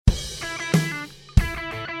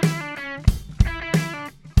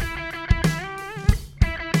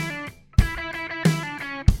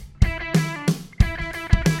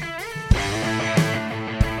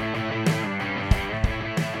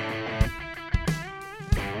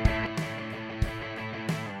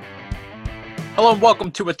Hello and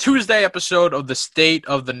welcome to a Tuesday episode of the State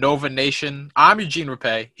of the Nova Nation. I'm Eugene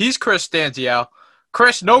Rapay. He's Chris Stanziel.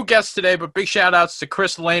 Chris, no guests today, but big shout outs to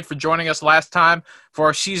Chris Lane for joining us last time for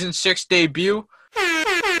our Season 6 debut.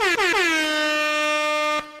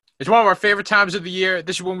 It's one of our favorite times of the year.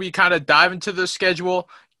 This is when we kind of dive into the schedule,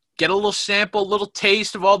 get a little sample, a little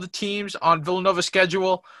taste of all the teams on Villanova's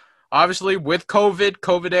schedule. Obviously, with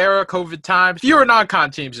COVID era, COVID times, fewer non-con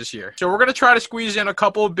teams this year. So we're going to try to squeeze in a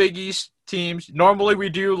couple of Big East teams. Normally, we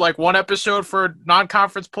do like one episode for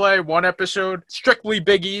non-conference play, one episode strictly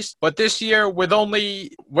Big East. But this year, with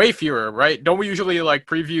only way fewer, right? Don't we usually like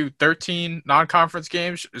preview 13 non-conference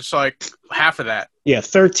games? It's like half of that. Yeah,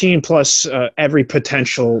 13 plus every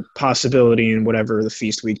potential possibility in whatever the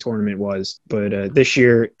Feast Week tournament was. But this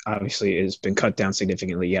year, obviously, it has been cut down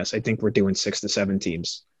significantly. Yes, I think we're doing 6 to 7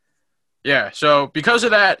 teams. Yeah, so because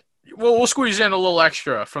of that, we'll squeeze in a little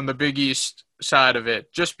extra from the Big East side of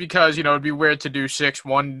it, just because, it'd be weird to do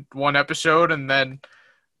one episode, and then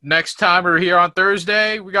next time we're here on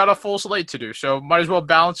Thursday, we got a full slate to do, so might as well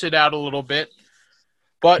balance it out a little bit.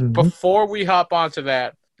 But before we hop onto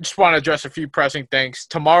that, just want to address a few pressing things.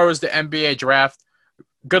 Tomorrow is the NBA draft.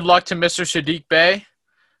 Good luck to Mr. Saddiq Bey.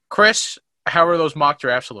 Chris, how are those mock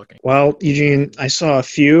drafts looking? Well, Eugene, I saw a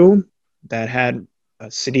few that had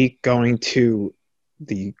Saddiq going to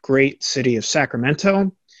the great city of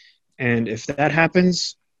Sacramento. And if that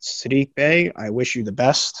happens, Saddiq Bey, I wish you the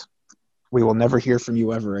best. We will never hear from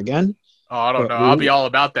you ever again. Oh, I don't know. I'll be all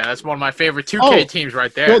about that. That's one of my favorite 2K teams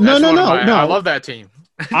right there. Well, no. I love that team.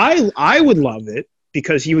 I would love it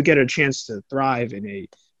because he would get a chance to thrive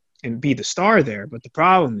and be the star there. But the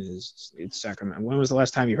problem is it's Sacramento. When was the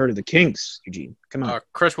last time you heard of the Kings, Eugene? Come on.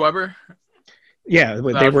 Chris Webber? Yeah,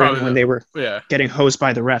 when they were getting hosed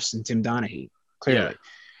by the refs and Tim Donaghy, clearly. Yeah.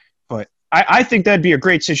 But I think that'd be a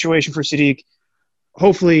great situation for Saddiq.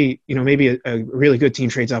 Hopefully, maybe a really good team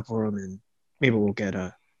trades up for him, and maybe we'll get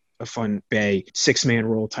a fun Bay 6-man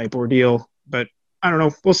role type ordeal. But I don't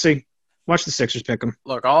know. We'll see. Watch the Sixers pick him.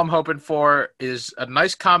 Look, all I'm hoping for is a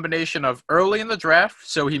nice combination of early in the draft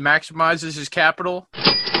so he maximizes his capital,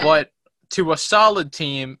 but to a solid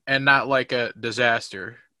team and not like a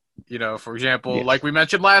disaster. For example, like we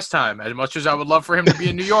mentioned last time, as much as I would love for him to be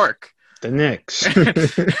in New York. The Knicks.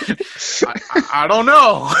 I don't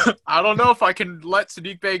know. I don't know if I can let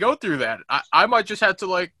Saddiq Bey go through that. I might just have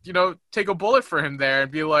to, take a bullet for him there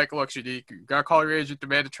and be like, look, Saddiq, you got to call your agent,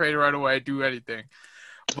 demand a trade right away, do anything.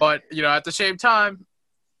 But, at the same time,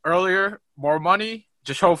 earlier, more money.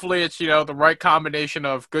 Just hopefully it's, the right combination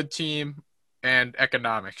of good team and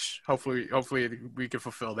economics. Hopefully we can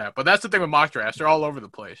fulfill that. But that's the thing with mock drafts. They're all over the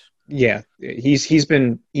place. Yeah,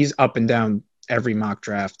 he's up and down every mock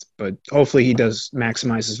draft, but hopefully he does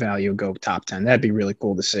maximize his value, go top 10. That'd be really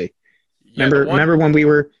cool to see. Yeah, remember when we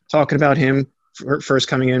were talking about him first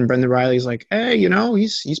coming in, Brendan Riley's like, hey,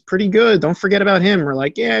 he's pretty good. Don't forget about him. We're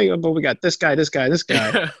like, yeah, but we got this guy. And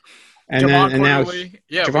now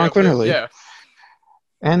Javon Quinterly. Yeah.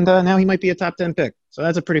 And now he might be a top 10 pick. So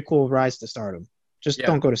that's a pretty cool rise to stardom. Just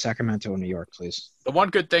don't go to Sacramento or New York, please. The one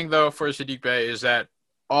good thing, though, for Saddiq Bey is that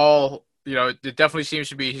it definitely seems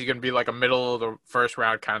to be he's going to be like a middle of the first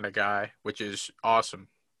round kind of guy, which is awesome.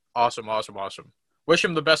 Awesome. Wish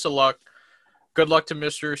him the best of luck. Good luck to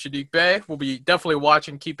Mr. Saddiq Bey. We'll be definitely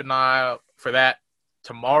watching. Keep an eye out for that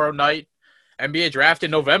tomorrow night. NBA draft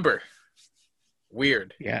in November.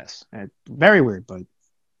 Weird. Yes. Very weird, but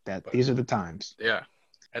these are the times. Yeah.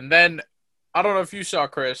 And then, I don't know if you saw,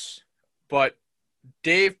 Chris, but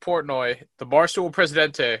Dave Portnoy, the Barstool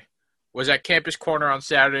Presidente, was at Campus Corner on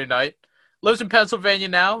Saturday night. Lives in Pennsylvania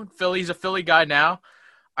now. Philly. He's a Philly guy now.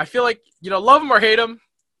 I feel like, love him or hate him,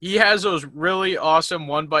 he has those really awesome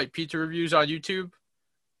one-bite pizza reviews on YouTube.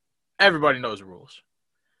 Everybody knows the rules.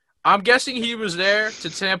 I'm guessing he was there to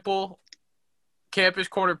sample Campus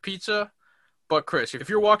Corner pizza. But, Chris, if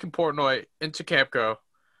you're walking Portnoy into Campco,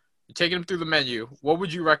 you're taking him through the menu, what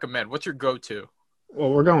would you recommend? What's your go-to?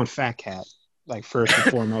 Well, we're going Fat Cat, first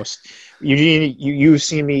and foremost. Eugene, you've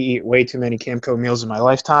seen me eat way too many Campco meals in my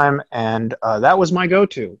lifetime, and that was my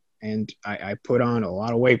go-to. And I put on a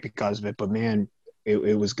lot of weight because of it, but, man,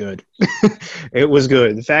 it was good. It was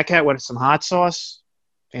good. The Fat Cat with some hot sauce,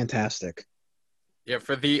 fantastic. Yeah,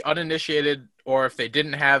 for the uninitiated, or if they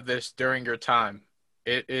didn't have this during your time,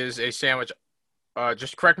 it is a sandwich.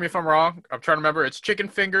 Just correct me if I'm wrong. I'm trying to remember. It's chicken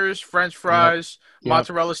fingers, French fries,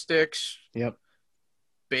 mozzarella sticks. Yep.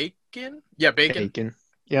 Bacon? Yeah, bacon. Bacon.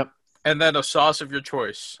 Yep. And then a sauce of your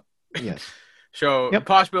choice. Yes. So the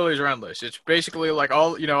possibilities are endless. It's basically like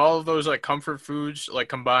all of those like comfort foods like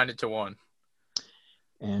combined into one.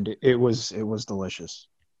 And it was delicious.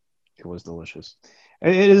 It was delicious.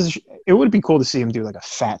 It is. It would be cool to see him do like a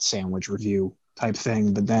fat sandwich review type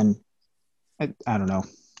thing, but then I don't know.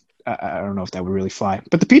 I don't know if that would really fly.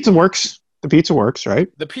 But the pizza works. The pizza works, right?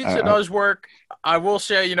 The pizza does work. I will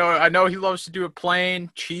say, I know he loves to do it plain,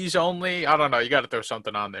 cheese only. I don't know. You got to throw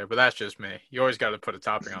something on there, but that's just me. You always got to put a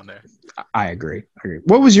topping on there. I agree.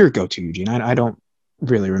 What was your go-to, Eugene? I don't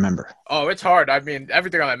really remember. Oh, it's hard. I mean,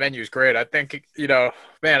 everything on that menu is great. I think,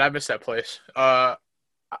 man, I miss that place. I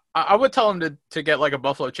would tell him to get like a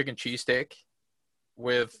buffalo chicken cheesesteak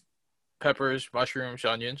with peppers, mushrooms,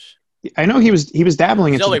 onions. I know he was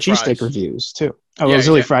dabbling into the Zilly cheesesteak fries. reviews too. Oh, Yeah, well,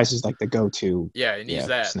 Zilly fries is like the go-to Yeah, he needs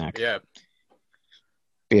that. snack. Yeah.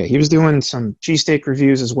 But yeah, he was doing some cheesesteak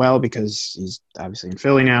reviews as well because he's obviously in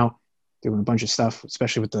Philly now, doing a bunch of stuff,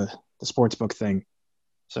 especially with the sports book thing.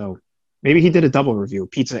 So maybe he did a double review,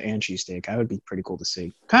 pizza and cheesesteak. That would be pretty cool to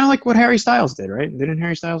see. Kind of like what Harry Styles did, right? Didn't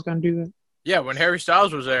Harry Styles kind of do that? Yeah, when Harry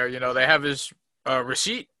Styles was there, they have his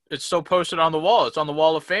receipt. It's still posted on the wall. It's on the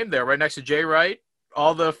wall of fame there, right next to Jay Wright.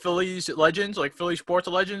 All the Phillies legends, like Philly sports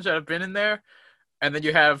legends that have been in there. And then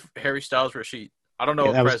you have Harry Styles' receipt. I don't know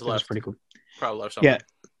if Prez left. That was pretty cool. Probably left something. Yeah,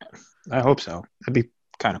 I hope so. That'd be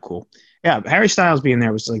kind of cool. Yeah, Harry Styles being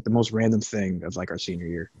there was like the most random thing of like our senior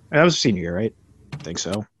year. That was senior year, right? I think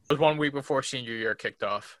so. It was 1 week before senior year kicked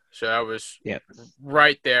off. So that was Yeah,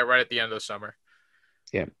 right there, right at the end of the summer.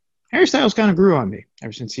 Yeah. Harry Styles kind of grew on me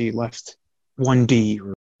ever since he left 1D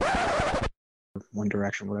or One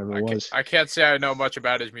Direction, whatever it was. I can't say I know much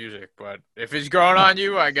about his music, but if it's growing on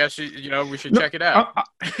you, I guess we should check it out.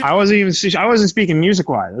 I wasn't speaking music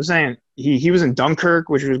wise. I was saying he was in Dunkirk,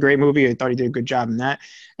 which was a great movie. I thought he did a good job in that,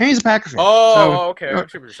 and he's a Packer fan. Okay. I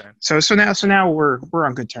see what you're saying. So now we're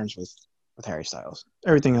on good terms with Harry Styles.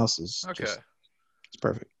 Everything else is okay. It's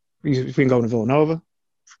perfect. We can go to Villanova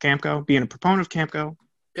for Campco. Being a proponent of Campco.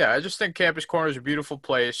 Yeah, I just think Campus Corner is a beautiful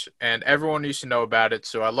place, and everyone needs to know about it.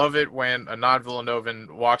 So I love it when a non-Villanovan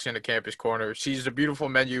walks into Campus Corner, sees the beautiful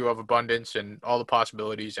menu of abundance and all the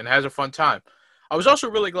possibilities, and has a fun time. I was also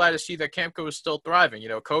really glad to see that Campco is still thriving.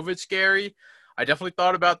 COVID's scary. I definitely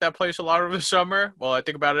thought about that place a lot over the summer. Well, I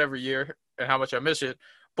think about it every year and how much I miss it.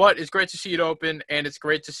 But it's great to see it open, and it's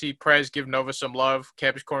great to see Prez give Nova some love,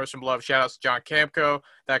 Campus Corner some love. Shout out to John Campco.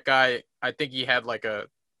 That guy, I think he had like a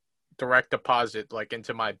direct deposit like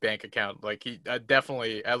into my bank account. Like he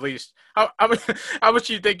definitely at least how much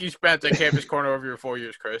do you think you spent at Campus Corner over your 4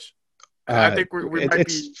 years, Chris? I think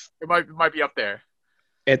it might be up there.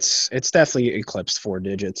 It's definitely eclipsed 4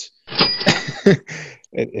 digits.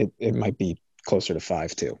 it might be closer to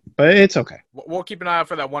 5 too, but it's okay. We'll keep an eye out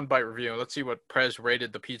for that one bite review and let's see what Prez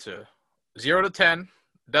rated the pizza. 0 to 10,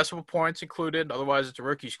 decimal points included. Otherwise, it's a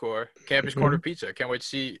rookie score. Campus Corner pizza. Can't wait to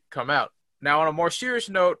see it come out. Now, on a more serious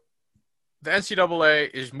note, the NCAA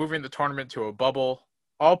is moving the tournament to a bubble.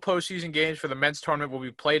 All postseason games for the men's tournament will be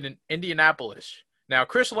played in Indianapolis. Now,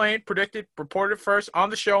 Chris Lane reported first on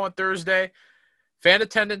the show on Thursday. Fan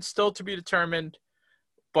attendance still to be determined.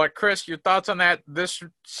 But, Chris, your thoughts on that? This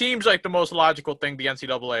seems like the most logical thing the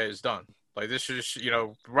NCAA has done. Like, this is,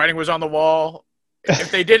 writing was on the wall. If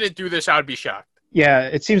they didn't do this, I would be shocked. Yeah,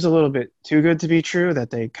 it seems a little bit too good to be true that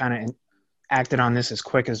they kind of acted on this as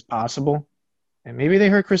quick as possible. And maybe they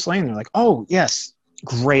heard Chris Lane. They're like, oh, yes,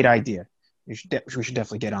 great idea. We should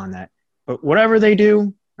definitely get on that. But whatever they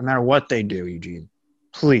do, no matter what they do, Eugene,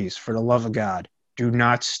 please, for the love of God, do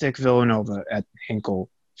not stick Villanova at Hinkle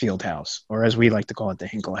Fieldhouse, or as we like to call it, the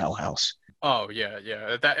Hinkle Hell House. Oh, yeah.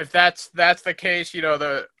 If that's the case,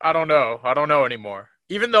 I don't know anymore.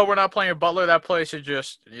 Even though we're not playing Butler, that place is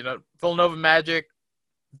just, Villanova Magic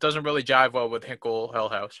doesn't really jive well with Hinkle Hell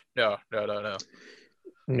House. No.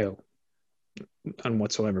 No. None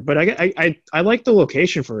whatsoever. But I like the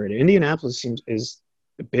location for it. Indianapolis is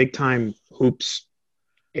a big time hoops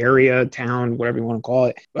area, town, whatever you want to call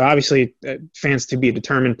it. But obviously, fans to be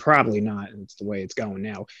determined, probably not. It's the way it's going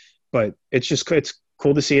now. But it's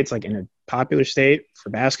cool to see it's like in a popular state for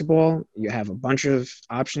basketball. You have a bunch of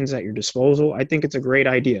options at your disposal. I think it's a great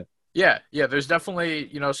idea. Yeah. There's definitely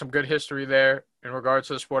some good history there in regards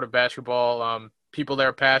to the sport of basketball. People there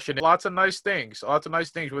are passionate. Lots of nice things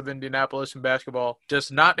with Indianapolis and basketball.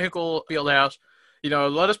 Just not Hinkle Fieldhouse.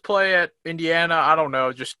 Let us play at Indiana. I don't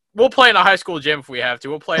know. Just we'll play in a high school gym if we have to.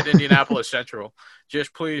 We'll play at Indianapolis Central.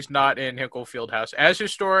 Just please not in Hinkle Fieldhouse. As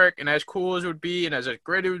historic and as cool as it would be and as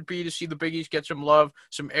great it would be to see the Big East get some love,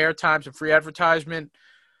 some airtime, some free advertisement.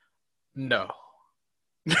 No.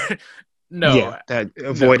 No. Yeah,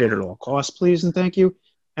 avoid it at all costs, please and thank you.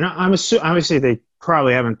 And I'm assuming, obviously, they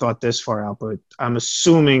probably haven't thought this far out, but I'm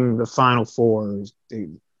assuming the Final Four,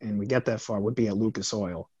 and we get that far, would be at Lucas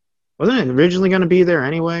Oil. Wasn't it originally going to be there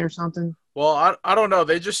anyway or something? Well, I don't know.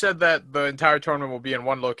 They just said that the entire tournament will be in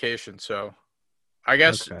one location, so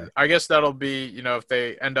Okay. I guess that'll be, if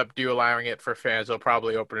they end up allowing it for fans, they'll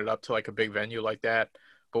probably open it up to like a big venue like that.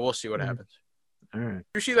 But we'll see what happens. All right.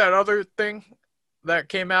 You see that other thing that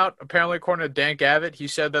came out? Apparently, according to Dan Gavitt, he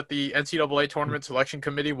said that the NCAA Tournament Selection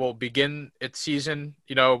Committee will begin its season,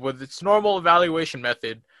 with its normal evaluation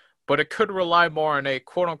method, but it could rely more on a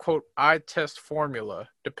quote-unquote eye test formula,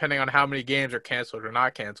 depending on how many games are canceled or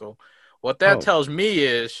not canceled. What that tells me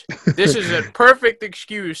is this is a perfect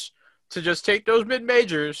excuse to just take those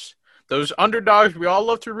mid-majors, those underdogs we all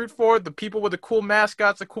love to root for, the people with the cool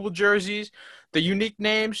mascots, the cool jerseys, the unique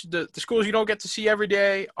names, the schools you don't get to see every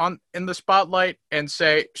day in the spotlight, and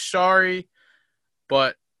say, sorry,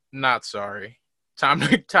 but not sorry. Time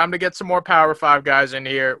to get some more Power 5 guys in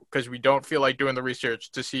here because we don't feel like doing the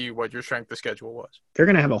research to see what your strength of schedule was. They're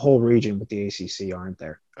going to have a whole region with the ACC, aren't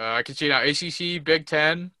there? I can see now ACC, Big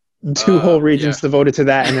Ten. Two whole regions devoted to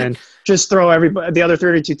that, and then just throw everybody. The other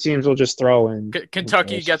 32 teams will just throw in.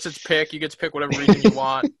 Kentucky gets its pick. You get to pick whatever region you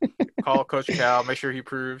want. Call Coach Cal. Make sure he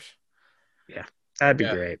approves. Yeah, that'd be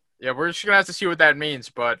great. Yeah, we're just going to have to see what that means.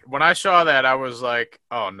 But when I saw that, I was like,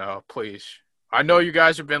 oh, no, please. I know you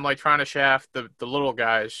guys have been like trying to shaft the little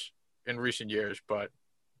guys in recent years, but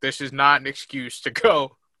this is not an excuse to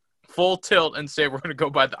go full tilt and say we're going to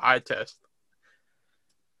go by the eye test.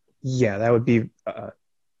 Yeah, that would be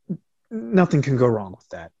nothing can go wrong with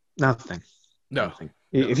that. Nothing. No. Nothing.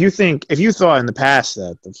 If you thought in the past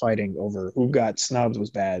that the fighting over who got snubbed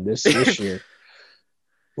was bad this year,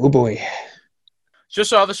 oh boy. Just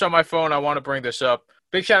saw this on my phone. I want to bring this up.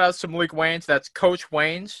 Big shout out to Malik Waynes. That's Coach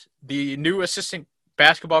Waynes, the new assistant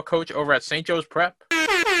basketball coach over at St. Joe's Prep.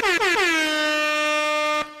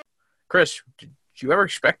 Chris, did you ever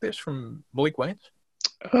expect this from Malik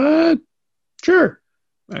Waynes? Sure.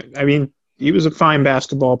 I mean, he was a fine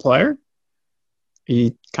basketball player.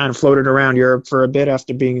 He kind of floated around Europe for a bit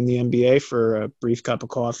after being in the NBA for a brief cup of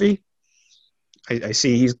coffee. I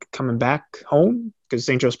see he's coming back home because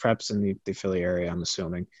St. Joe's Prep's in the Philly area, I'm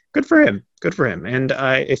assuming. Good for him. And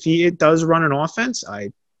if he does run an offense,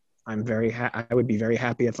 I would be very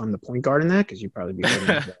happy if I'm the point guard in that because you'd probably be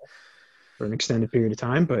for an extended period of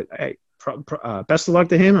time. But best of luck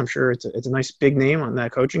to him. I'm sure it's a nice big name on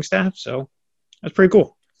that coaching staff. So that's pretty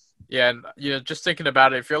cool. Yeah, and just thinking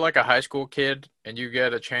about it, if you're like a high school kid and you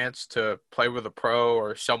get a chance to play with a pro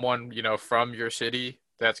or someone, from your city,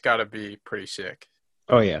 that's got to be pretty sick.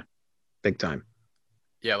 Oh, yeah. Big time.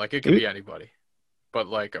 Yeah, like it could be anybody. But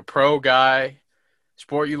like a pro guy,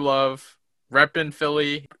 sport you love, repping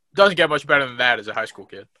Philly, doesn't get much better than that as a high school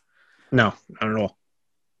kid. No, not at all.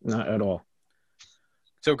 Not at all.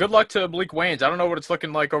 So good luck to Malik Waynes. I don't know what it's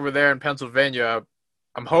looking like over there in Pennsylvania.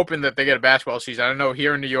 I'm hoping that they get a basketball season. I know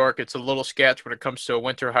here in New York it's a little sketch when it comes to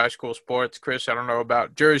winter high school sports. Chris, I don't know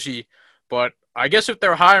about Jersey, but I guess if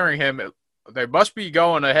they're hiring him, they must be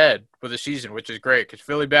going ahead with the season, which is great because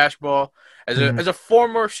Philly basketball, as a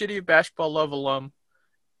former City of Basketball Love alum,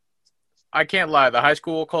 I can't lie. The high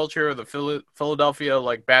school culture, the Philadelphia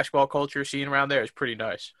basketball culture scene around there is pretty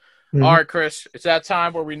nice. Mm-hmm. All right, Chris, it's that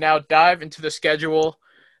time where we now dive into the schedule.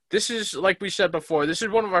 This is, like we said before, this is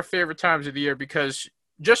one of our favorite times of the year because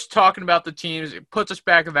just talking about the teams, it puts us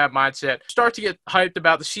back in that mindset. Start to get hyped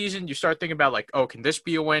about the season. You start thinking about can this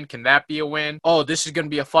be a win? Can that be a win? Oh, this is going to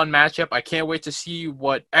be a fun matchup. I can't wait to see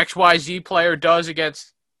what XYZ player does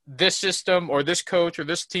against this system or this coach or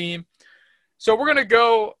this team. So we're going to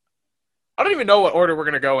go – I don't even know what order we're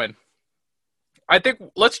going to go in. I think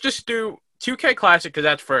let's just do 2K Classic because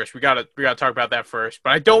that's first. We gotta talk about that first.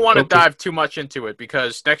 But I don't want to dive too much into it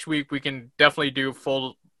because next week we can definitely do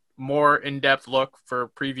more in-depth look for a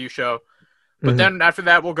preview show. But then after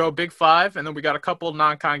that, we'll go Big Five, and then we got a couple of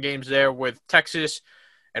non-con games there with Texas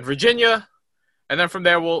and Virginia. And then from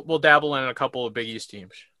there, we'll dabble in a couple of Big East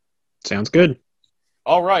teams. Sounds good.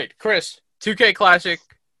 All right, Chris, 2K Classic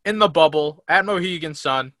in the bubble at Mohegan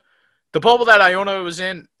Sun. The bubble that Iona was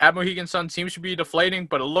in at Mohegan Sun seems to be deflating,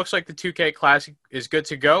 but it looks like the 2K Classic is good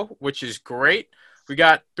to go, which is great. We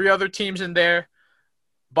got 3 other teams in there,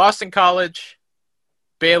 Boston College,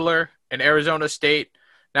 Baylor, and Arizona State.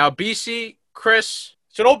 Now, BC, Chris,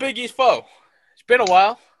 it's an old Big East foe. It's been a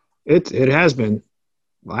while. It has been.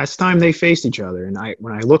 Last time they faced each other, and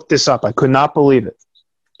when I looked this up, I could not believe it.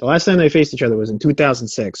 The last time they faced each other was in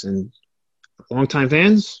 2006, and longtime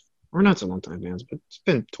fans, or not so longtime fans, but it's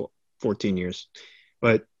been 14 years.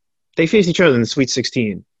 But they faced each other in the Sweet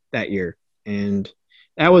 16 that year, and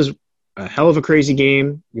that was a hell of a crazy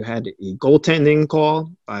game. You had a goaltending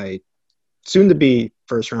call by soon-to-be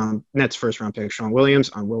Nets first-round pick Sean Williams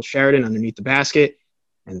on Will Sheridan underneath the basket.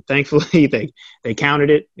 And thankfully, they counted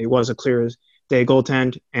it. It was a clear as day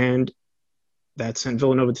goaltend, and that sent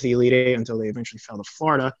Villanova to the Elite Eight until they eventually fell to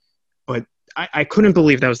Florida. But I couldn't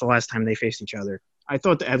believe that was the last time they faced each other. I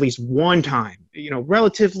thought that at least one time,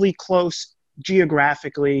 relatively close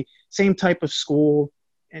geographically, same type of school,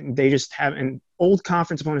 and they just have an old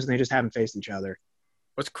conference opponents, and they just haven't faced each other.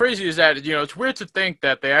 What's crazy is that, it's weird to think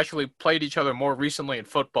that they actually played each other more recently in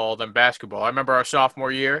football than basketball. I remember our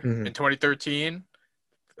sophomore year in 2013,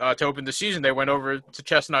 to open the season, they went over to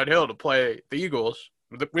Chestnut Hill to play the Eagles.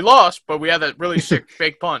 We lost, but we had that really sick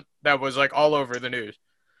fake punt that was like all over the news.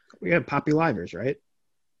 We had Poppy Livers, right?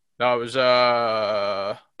 No, it was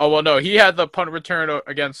no, he had the punt return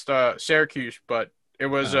against Syracuse, but it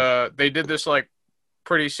was they did this like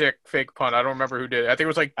pretty sick fake punt. I don't remember who did it. I think it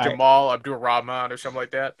was like Jamal Abdul-Rahman or something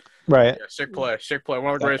like that. Right. Yeah, sick play.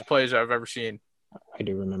 One of the greatest plays I've ever seen. I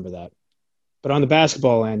do remember that. But on the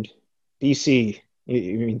basketball end, BC,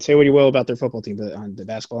 you can say what you will about their football team, but on the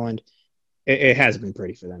basketball end, it has been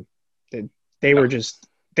pretty for them. They were just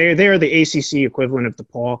they are the ACC equivalent of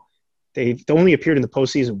DePaul. They've only appeared in the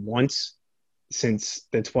postseason once since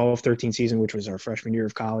the 12-13 season, which was our freshman year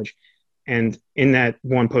of college. And in that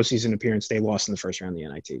one postseason appearance, they lost in the first round of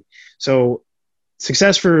the NIT. So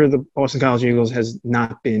success for the Boston College Eagles has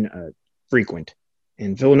not been frequent.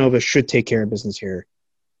 And Villanova should take care of business here.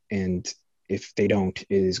 And if they don't, it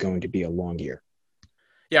is going to be a long year.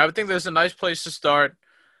 Yeah, I would think there's a nice place to start.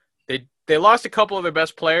 They lost a couple of their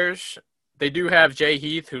best players. They do have Jay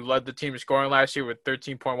Heath, who led the team in scoring last year with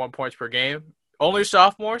 13.1 points per game. Only a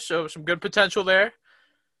sophomore, so some good potential there.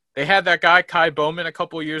 They had that guy, Kai Bowman, a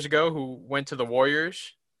couple of years ago who went to the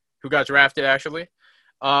Warriors, who got drafted, actually.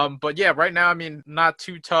 But, yeah, right now, not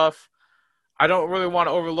too tough. I don't really want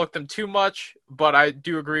to overlook them too much, but I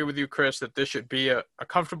do agree with you, Chris, that this should be a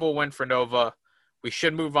comfortable win for Nova. We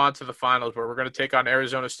should move on to the finals, but we're going to take on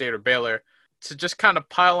Arizona State or Baylor. To just kind of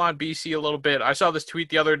pile on BC a little bit, I saw this tweet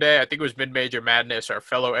the other day. I think it was Mid-Major Madness, our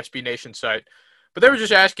fellow SB Nation site. But they were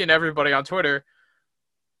just asking everybody on Twitter,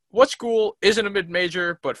 what school isn't a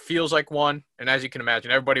mid-major but feels like one? And as you can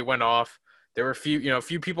imagine, everybody went off. There were a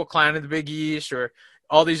few people clowning the Big East or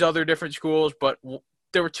all these other different schools, but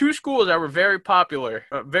there were two schools that were very popular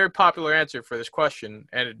answer for this question.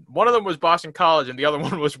 And one of them was Boston College and the other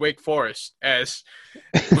one was Wake Forest, as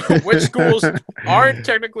which schools aren't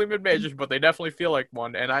technically mid-majors, but they definitely feel like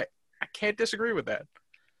one. And I can't disagree with that.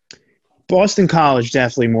 Boston College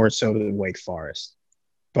definitely more so than Wake Forest.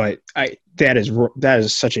 But that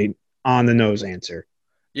is such a on-the-nose answer.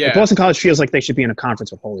 Yeah. Like Boston College feels like they should be in a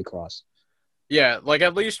conference with Holy Cross. Yeah, like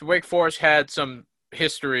at least Wake Forest had some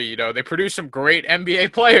history. They produced some great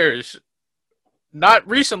NBA players. Not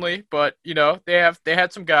recently, but they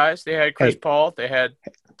had some guys. They had Chris Paul. They had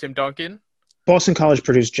Tim Duncan. Boston College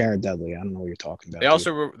produced Jared Dudley. I don't know what you're talking about.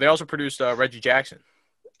 They also produced Reggie Jackson.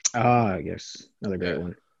 Yes, another great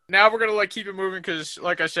one. Now we're gonna keep it moving because,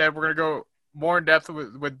 like I said, we're gonna go more in depth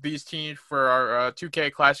with these teams for our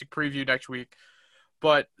 2K Classic preview next week.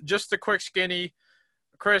 But just a quick skinny,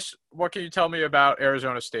 Chris, what can you tell me about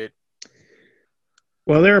Arizona State?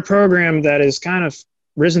 Well, they're a program that has kind of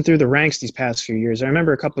risen through the ranks these past few years. I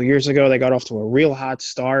remember a couple of years ago, they got off to a real hot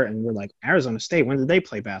start, and we're like, Arizona State, when did they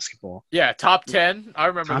play basketball? Yeah, top 10. I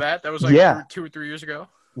remember that. That was like 2 or 3 years ago.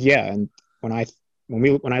 Yeah, and when I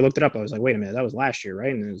looked it up, I was like, wait a minute, that was last year,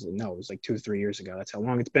 right? And it was like 2 or 3 years ago. That's how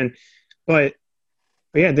long it's been. But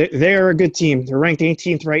yeah, they are a good team. They're ranked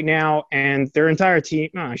 18th right now, and their entire team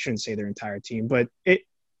 – no, I shouldn't say their entire team, but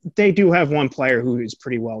they do have one player who is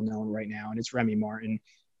pretty well known right now, and it's Remy Martin.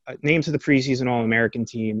 Named to the preseason All-American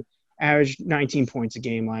team, averaged 19 points a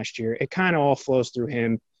game last year. It kind of all flows through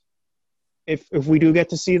him. If we do get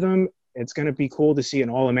to see them, it's going to be cool to see an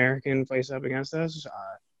All-American face up against us.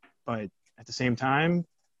 But at the same time,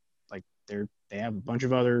 they have a bunch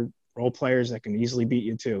of other role players that can easily beat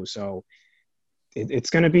you too. So it's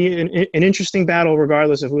going to be an interesting battle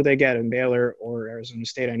regardless of who they get in Baylor or Arizona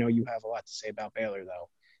State. I know you have a lot to say about Baylor, though.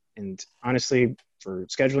 And honestly, for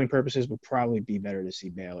scheduling purposes, would probably be better to see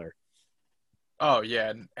Baylor. Oh,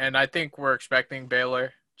 yeah. And I think we're expecting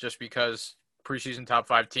Baylor just because preseason top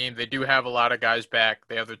 5 team. They do have a lot of guys back.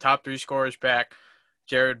 They have their top 3 scorers back.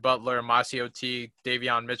 Jared Butler, Masio Teague,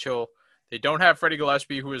 Davion Mitchell. They don't have Freddie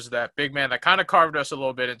Gillespie, who is that big man that kind of carved us a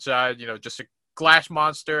little bit inside, just a glass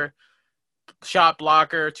monster, shot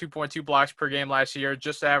blocker, 2.2 blocks per game last year,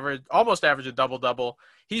 almost average a double-double.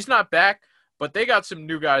 He's not back, but they got some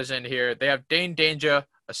new guys in here. They have Dane Danger,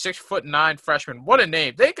 a 6'9" freshman. What a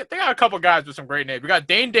name. They got a couple guys with some great names. We got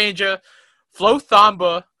Dane Danger, Flo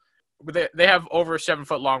Thamba. They have over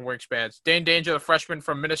 7-foot long wingspans. Dane Danger, the freshman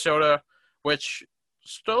from Minnesota, which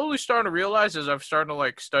slowly starting to realize as I've started to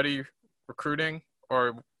like study recruiting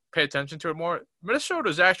or pay attention to it more, Minnesota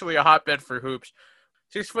is actually a hotbed for hoops.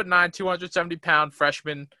 6'9", 270-pound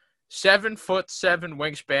freshman, 7'7"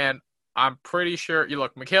 wingspan. I'm pretty sure. You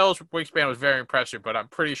look, Mikhail's wingspan was very impressive, but I'm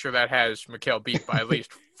pretty sure that has Mikhail beat by at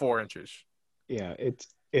least 4 inches. Yeah,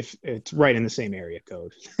 it's right in the same area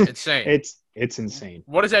code. Insane. It's insane.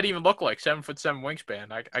 What does that even look like? 7'7"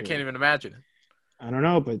 wingspan. I can't even imagine it. I don't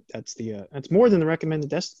know, but that's more than the recommended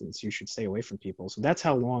distance. You should stay away from people. So that's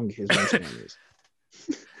how long his wingspan is.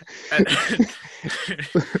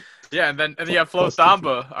 Yeah, and then you have Flo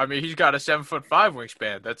Thamba. I mean, he's got a 7'5"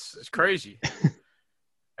 wingspan. It's crazy.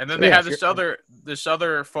 And then they have this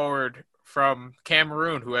other forward from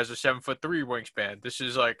Cameroon who has a 7'3" wingspan. This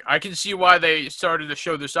is like, I can see why they started to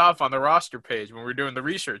show this off on the roster page when we're doing the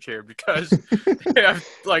research here, because they have,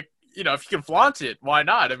 like, you know, if you can flaunt it, why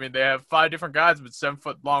not? I mean, they have 5 different guys with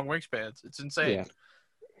 7-foot long wingspans. It's insane.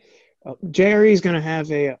 Yeah. JRE is going to have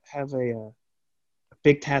a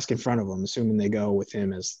big task in front of him, assuming they go with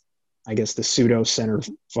him as, I guess, the pseudo center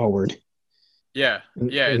forward. Yeah,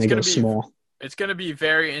 yeah, it's going to be small. It's going to be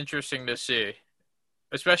very interesting to see,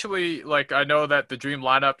 especially, like, I know that the dream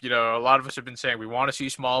lineup, you know, a lot of us have been saying we want to see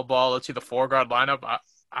small ball. Let's see the 4-guard lineup.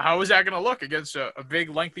 How is that going to look against a big,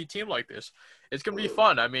 lengthy team like this? It's going to be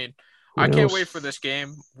fun. I mean, I can't wait for this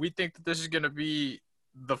game. We think that this is going to be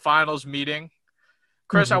the finals meeting.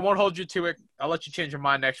 Chris, I won't hold you to it. I'll let you change your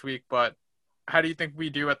mind next week, but how do you think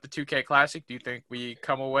we do at the 2K Classic? Do you think we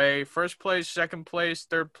come away first place, second place,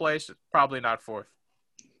 third place? Probably not fourth.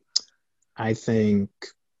 I think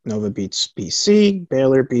Nova beats BC,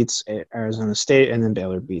 Baylor beats Arizona State, and then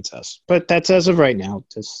Baylor beats us. But that's as of right now.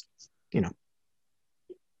 Just, you know,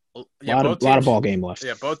 yeah, a lot of ball game left.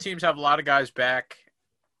 Yeah, both teams have a lot of guys back.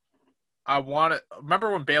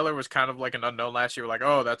 Remember when Baylor was kind of like an unknown last year? Like,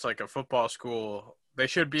 oh, that's like a football school. They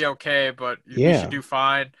should be okay, but we should do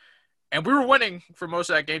fine. And we were winning for most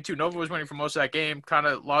of that game, too. Nova was winning for most of that game. Kind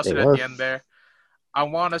of lost it at the end there. I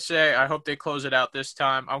want to say I hope they close it out this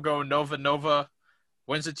time. I'm going Nova. Nova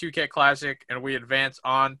wins the 2K Classic, and we advance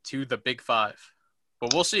on to the Big Five.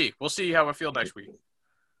 But we'll see. We'll see how I feel next week.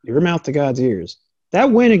 Your mouth to God's ears. That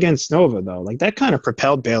win against Nova, though, like that kind of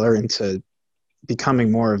propelled Baylor into becoming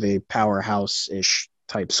more of a powerhouse-ish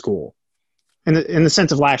type school. In the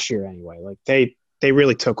sense of last year, anyway. Like they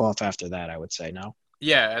really took off after that, I would say, no?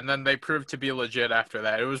 Yeah, and then they proved to be legit after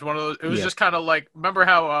that. It was one of those. It was just kind of like, remember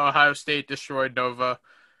how Ohio State destroyed Nova,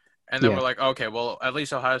 and then we're like, okay, well, at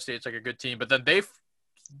least Ohio State's like a good team. But then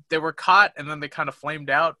they were caught, and then they kind of flamed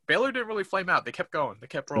out. Baylor didn't really flame out. They kept going. They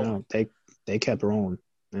kept rolling. No, they kept rolling,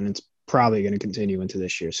 and it's probably going to continue into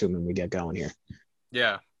this year, assuming we get going here.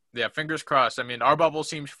 Yeah, fingers crossed. I mean, our bubble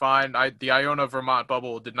seems fine. The Iona Vermont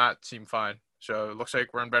bubble did not seem fine, so it looks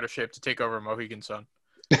like we're in better shape to take over Mohegan Sun.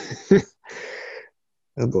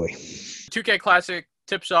 Oh, boy. 2K Classic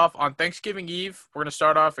tips off on Thanksgiving Eve. We're going to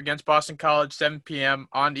start off against Boston College, 7 p.m.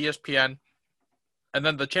 on ESPN. And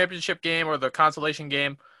then the championship game or the consolation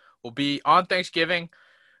game will be on Thanksgiving.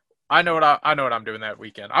 I know what I'm doing that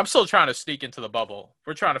weekend. I'm still trying to sneak into the bubble.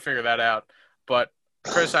 We're trying to figure that out. But,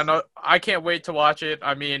 Chris, I can't wait to watch it.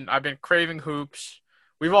 I mean, I've been craving hoops.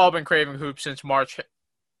 We've all been craving hoops since March.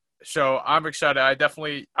 So I'm excited. I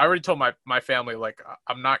already told my family, like,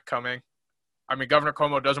 I'm not coming. I mean, Governor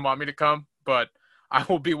Cuomo doesn't want me to come, but I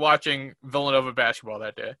will be watching Villanova basketball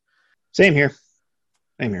that day. Same here.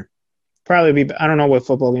 Probably I don't know what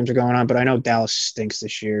football games are going on, but I know Dallas stinks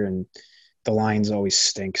this year, and the Lions always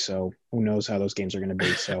stink, so who knows how those games are going to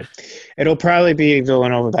be. So it'll probably be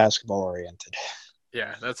Villanova basketball oriented.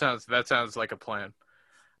 Yeah, that sounds like a plan.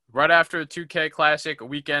 Right after the 2K Classic, a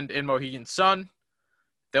weekend in Mohegan Sun,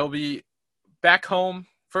 they'll be back home,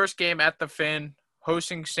 first game at the Finn,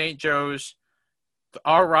 hosting St. Joe's.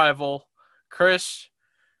 Our rival, Chris.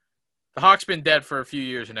 The Hawks been dead for a few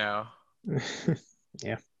years now.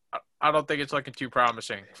 Yeah. I don't think it's looking too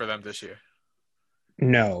promising for them this year.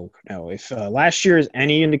 No. If last year is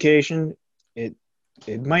any indication, it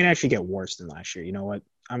might actually get worse than last year. You know what?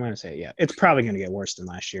 I'm going to say, yeah, it's probably going to get worse than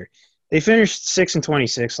last year. They finished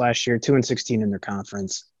 6-26 last year, 2-16 in their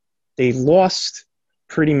conference. They lost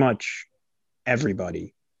pretty much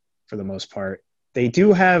everybody for the most part. They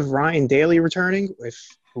do have Ryan Daly returning,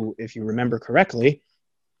 who, if you remember correctly,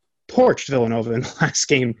 torched Villanova in the last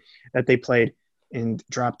game that they played and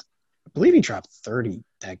dropped. I believe he dropped 30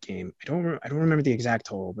 that game. I don't remember the exact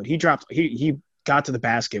total, but he got to the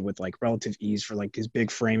basket with like relative ease for like his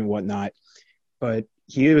big frame and whatnot. But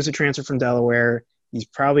he was a transfer from Delaware. He's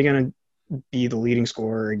probably going to be the leading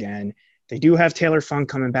scorer again. They do have Taylor Funk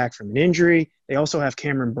coming back from an injury. They also have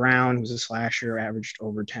Cameron Brown, who's a slasher, averaged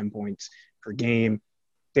over 10 points per game.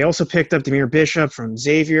 They also picked up Demir Bishop from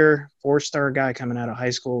Xavier, 4-star guy coming out of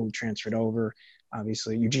high school who transferred over.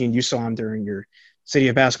 Obviously, Eugene, you saw him during your City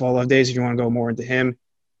of Basketball Love days if you want to go more into him.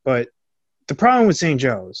 But the problem with St.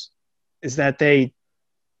 Joe's is that they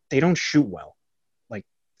don't shoot well, like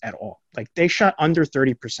at all. Like they shot under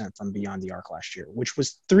 30% from beyond the arc last year, which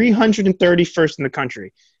was 331st in the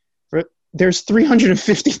country. There's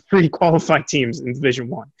 353 qualified teams in Division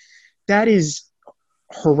One. That is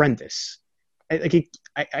horrendous.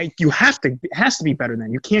 You have to. It has to be better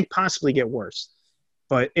than. You can't possibly get worse.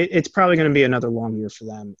 But it's probably going to be another long year for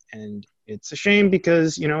them, and it's a shame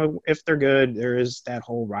because if they're good, there is that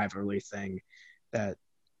whole rivalry thing that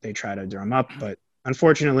they try to drum up. But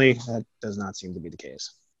unfortunately, that does not seem to be the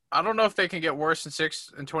case. I don't know if they can get worse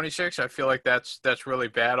in 26. I feel like that's really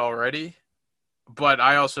bad already. But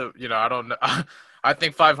I also, I don't know. I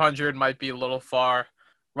think 500 might be a little far.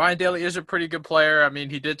 Ryan Daly is a pretty good player. I mean,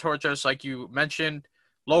 he did torch us, like you mentioned.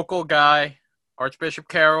 Local guy, Archbishop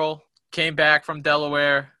Carroll, came back from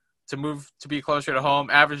Delaware to move to be closer to home,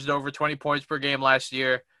 averaged over 20 points per game last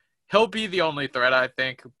year. He'll be the only threat, I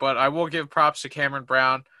think, but I will give props to Cameron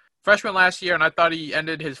Brown. Freshman last year, and I thought he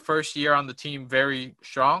ended his first year on the team very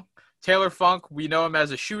strong. Taylor Funk, we know him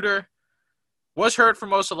as a shooter. Was hurt for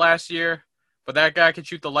most of last year, but that guy can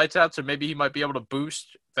shoot the lights out, so maybe he might be able to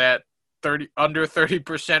boost that under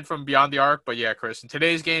 30% from beyond the arc. But yeah, Chris, in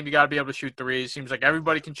today's game, you got to be able to shoot threes. Seems like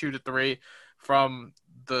everybody can shoot a three, from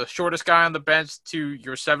the shortest guy on the bench to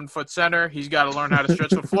your 7-foot center. He's got to learn how to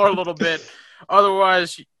stretch the floor a little bit.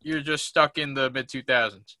 Otherwise, you're just stuck in the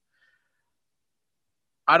mid-2000s.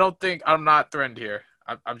 I'm not threatened here.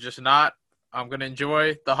 I'm just not. I'm going to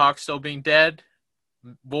enjoy the Hawks still being dead.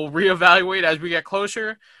 We'll reevaluate as we get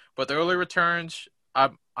closer, but the early returns,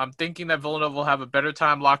 I'm thinking that Villanova will have a better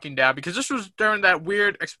time locking down, because this was during that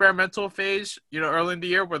weird experimental phase, early in the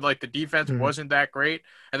year where like the defense wasn't that great,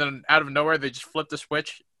 and then out of nowhere they just flipped the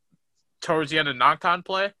switch towards the end of non-con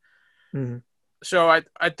play. Mm-hmm. So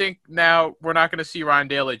I think now we're not going to see Ryan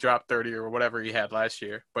Daly drop 30 or whatever he had last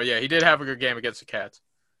year. But yeah, he did have a good game against the Cats.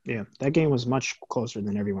 Yeah, that game was much closer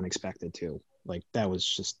than everyone expected to. Like that was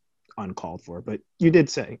just uncalled for. But you did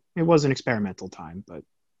say it was an experimental time, but at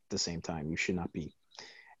the same time, you should not be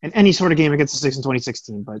in any sort of game against the Six in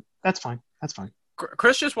 2016. But that's fine. That's fine.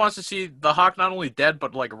 Chris just wants to see the Hawk not only dead,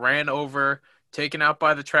 but like ran over, taken out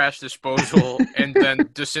by the trash disposal, and then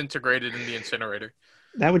disintegrated in the incinerator.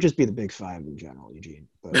 That would just be the Big Five in general, Eugene.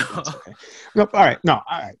 But that's okay. No, all right. No,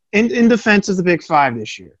 all right. In defense of the Big Five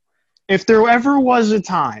this year, if there ever was a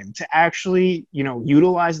time to actually,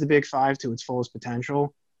 utilize the Big Five to its fullest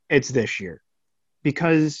potential, it's this year.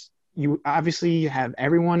 Because you obviously have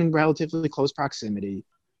everyone in relatively close proximity.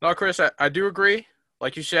 No, Chris, I do agree.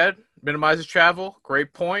 Like you said, minimizes travel.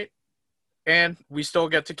 Great point. And we still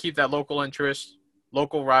get to keep that local interest,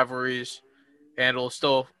 local rivalries, and it'll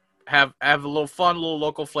still have a little fun, little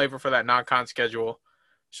local flavor for that non-con schedule.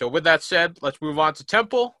 So with that said, let's move on to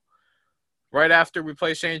Temple. Right after we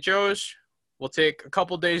play St. Joe's, we'll take a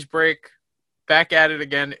couple days break, back at it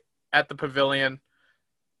again at the Pavilion.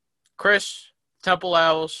 Chris, Temple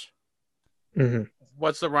Owls,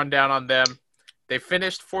 what's the rundown on them? They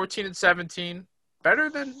finished 14-17, better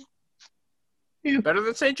than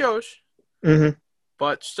St. Joe's,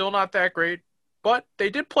 but still not that great. But they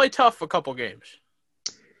did play tough a couple games.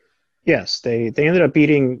 Yes, they ended up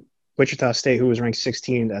beating Wichita State, who was ranked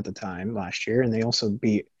 16th at the time last year, and they also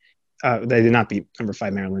beat they did not beat number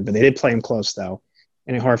 5 Maryland, but they did play them close, though,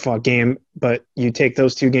 in a hard-fought game. But you take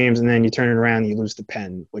those two games and then you turn it around and you lose to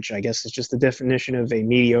Penn, which I guess is just the definition of a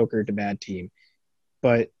mediocre to bad team.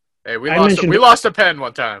 But hey, we lost to Penn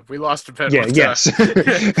one time. We lost to Penn one time. Yes.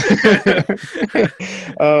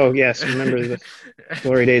 Oh, yes. Remember the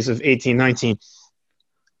glory days of 1819.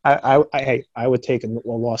 I would take a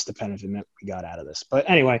loss to Penn if it meant we got out of this. But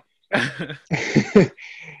anyway,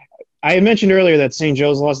 I had mentioned earlier that St.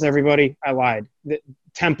 Joe's lost everybody. I lied.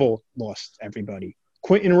 Temple lost everybody.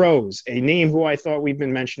 Quentin Rose, a name who I thought we've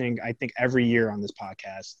been mentioning, I think, every year on this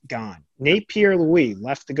podcast, gone. Nate Pierre-Louis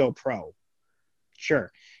left to go pro.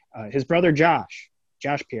 Sure. His brother Josh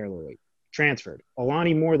Pierre-Louis, transferred.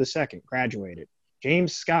 Alani Moore II, graduated.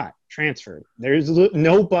 James Scott, transferred. There's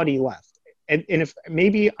nobody left. And if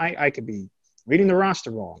maybe I could be reading the roster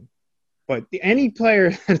wrong, but any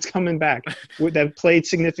player that's coming back that played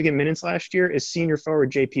significant minutes last year is senior forward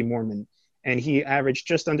J.P. Mormon, and he averaged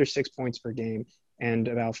just under 6 points per game and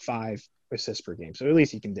about 5 assists per game. So at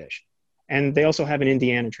least he can dish. And they also have an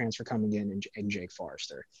Indiana transfer coming in Jake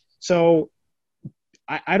Forrester. So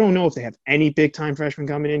I don't know if they have any big-time freshmen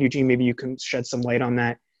coming in. Eugene, maybe you can shed some light on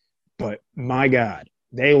that. But my God,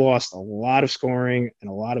 they lost a lot of scoring and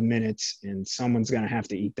a lot of minutes, and someone's going to have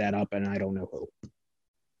to eat that up, and I don't know who.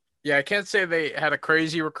 Yeah, I can't say they had a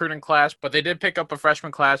crazy recruiting class, but they did pick up a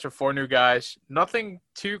freshman class with 4 new guys. Nothing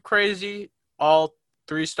too crazy. All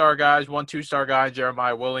 3-star guys, 1 2-star guy,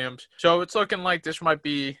 Jeremiah Williams. So it's looking like this might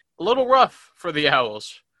be a little rough for the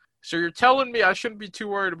Owls. So you're telling me I shouldn't be too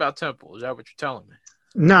worried about Temple. Is that what you're telling me?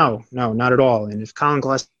 No, not at all. And if Colin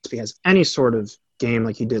Gillespie has any sort of game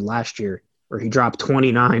like he did last year, where he dropped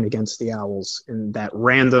 29 against the Owls in that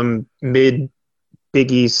random mid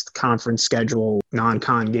Big East conference schedule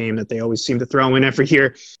non-con game that they always seem to throw in every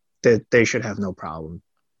year, that they should have no problem.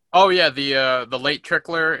 Oh yeah, the late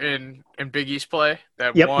trickler in Big East play,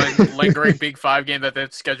 that Yep. one lingering Big 5 game that they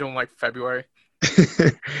scheduled in like February.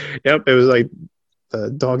 Yep, it was like the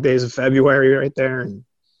dog days of February right there, and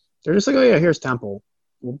they're just like, oh yeah, here's Temple.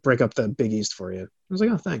 We'll break up the Big East for you. I was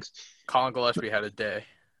like, oh, thanks. Colin Gillespie had a day.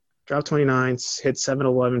 Dropped 29, hit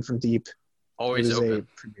 7-11 from deep. Always it was open.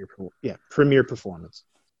 A premier performance.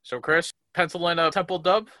 So Chris, pencil in a Temple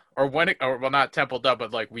dub or win it, or well, not Temple dub,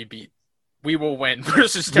 but like we will win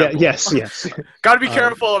versus Temple. Yeah, yes. Got to be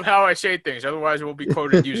careful of how I say things, otherwise it will be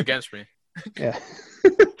quoted and used against me.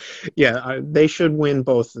 Yeah. They should win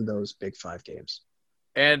both of those Big 5 games.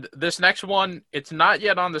 And this next one, it's not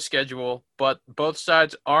yet on the schedule, but both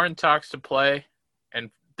sides are in talks to play,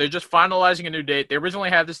 and they're just finalizing a new date. They originally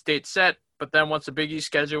had this date set, but then once the Big East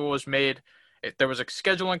schedule was made, there was a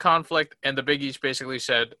scheduling conflict, and the Big East basically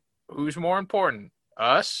said, who's more important,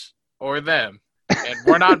 us or them? And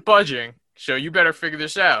we're not budging, so you better figure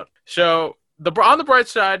this out. So on the bright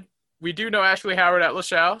side, we do know Ashley Howard at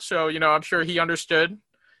LaSalle, so I'm sure he understood.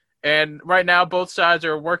 And right now, both sides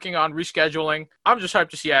are working on rescheduling. I'm just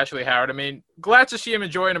hyped to see Ashley Howard. I mean, glad to see him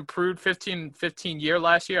enjoy an improved 15 year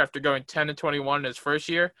last year after going 10-21 in his first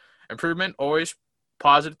year. Improvement, always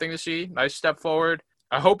positive thing to see. Nice step forward.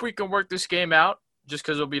 I hope we can work this game out just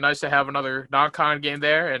because it'll be nice to have another non-con game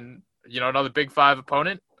there and, another Big 5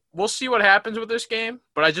 opponent. We'll see what happens with this game,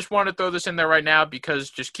 but I just want to throw this in there right now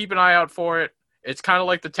because just keep an eye out for it. It's kind of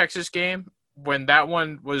like the Texas game when that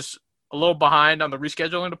one was a little behind on the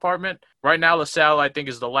rescheduling department. Right now, LaSalle, I think,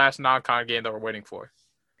 is the last non-con game that we're waiting for.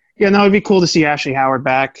 Yeah, no, it'd be cool to see Ashley Howard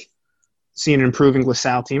back, see an improving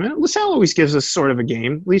LaSalle team. And LaSalle always gives us sort of a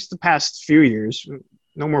game, at least the past few years.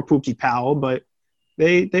 No more Poopy Powell, but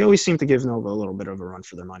they always seem to give Nova a little bit of a run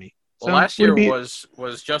for their money. Well, last year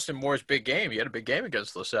was Justin Moore's big game. He had a big game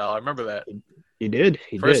against LaSalle. I remember that. He did.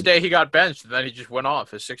 First day he got benched, and then he just went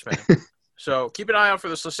off as 6-man. So keep an eye out for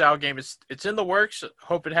this LaSalle game. It's in the works.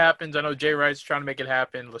 Hope it happens. I know Jay Wright's trying to make it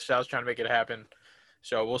happen. LaSalle's trying to make it happen.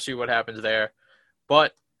 So we'll see what happens there.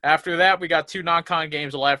 But after that, we got 2 non-con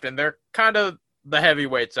games left, and they're kind of the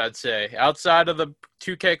heavyweights, I'd say. Outside of the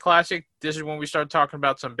 2K Classic, this is when we start talking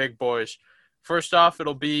about some big boys. First off,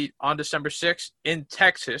 it'll be on December 6th in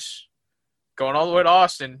Texas, going all the way to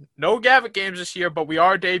Austin. No Gavitt games this year, but we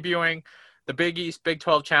are debuting the Big East Big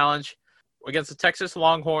 12 Challenge against the Texas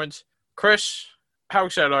Longhorns. Chris, how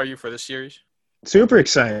excited are you for this series? Super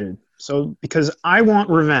excited. So, because I want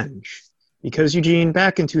revenge. Because, Eugene,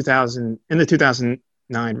 back in the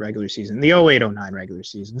 2009 regular season, the 08-09 regular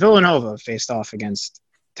season, Villanova faced off against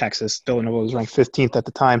Texas. Villanova was ranked 15th at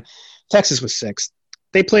the time. Texas was 6th.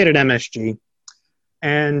 They played at MSG.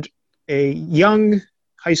 And a young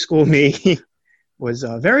high school me was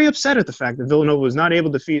very upset at the fact that Villanova was not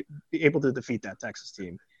able to defeat that Texas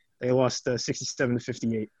team. They lost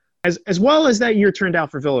 67-58. As well as that year turned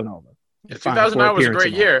out for Villanova. Yeah, 2009 was a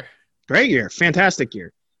great year. Great year. Fantastic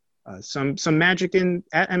year. Some magic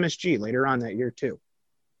at MSG later on that year too.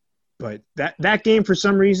 But that game for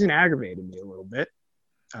some reason aggravated me a little bit.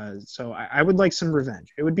 So I would like some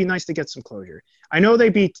revenge. It would be nice to get some closure. I know they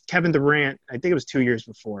beat Kevin Durant, I think it was 2 years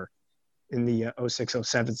before, in the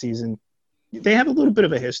 06-07 season. They have a little bit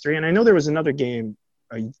of a history, and I know there was another game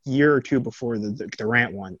a year or two before the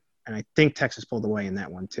Durant one, and I think Texas pulled away in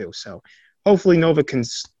that one too. So hopefully Nova can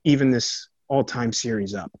even this all-time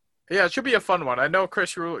series up. Yeah, it should be a fun one. I know,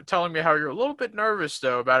 Chris, you were telling me how you're a little bit nervous,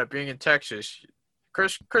 though, about it being in Texas.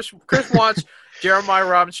 Chris wants Jeremiah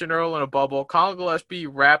Robinson Earl in a bubble, Colin Gillespie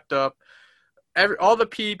wrapped up, all the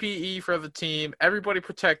PPE for the team, everybody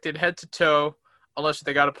protected head to toe, unless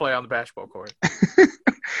they got to play on the basketball court.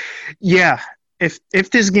 Yeah, if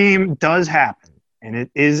this game does happen, and it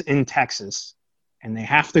is in Texas, and they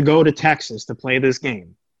have to go to Texas to play this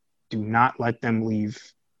game, do not let them leave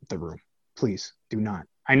the room. Please, do not.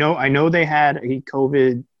 I know they had a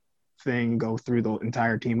COVID thing go through the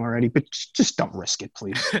entire team already, but just don't risk it,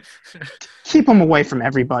 please. Keep them away from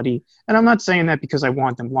everybody. And I'm not saying that because I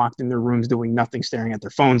want them locked in their rooms doing nothing, staring at their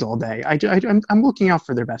phones all day. I'm looking out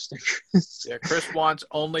for their best interests. Yeah, Chris wants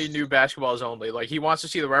only new basketballs only. Like, he wants to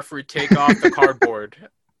see the referee take off the cardboard,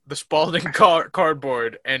 the Spalding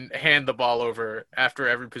cardboard, and hand the ball over after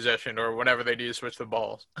every possession or whenever they need to switch the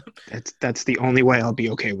balls. That's the only way I'll be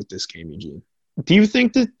okay with this game, Eugene. Do you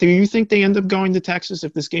think they end up going to Texas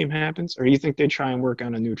if this game happens, or do you think they try and work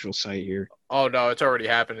on a neutral site here? Oh no, it's already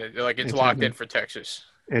happened. Like, it's locked happening. In for Texas.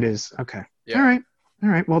 It is okay. Yeah. All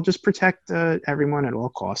right. Well, just protect everyone at all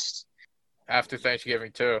costs. After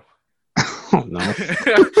Thanksgiving too. Oh no!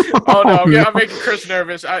 Oh no! I'm making Chris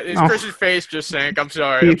nervous. Chris's face just sank. I'm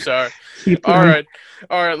sorry. All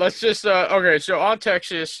right. Let's just okay. So on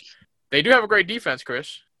Texas, they do have a great defense,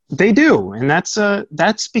 Chris. They do, and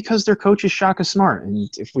that's because their coach is Shaka Smart. And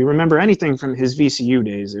if we remember anything from his VCU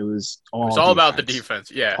days, it was all about the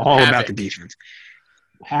defense. Yeah, all about the defense.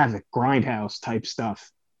 Havoc, grindhouse type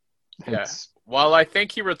stuff. Yeah. While I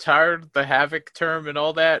think he retired the Havoc term and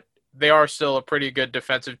all that, they are still a pretty good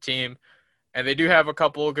defensive team, and they do have a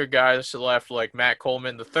couple of good guys left, like Matt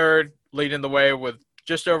Coleman III, leading the way with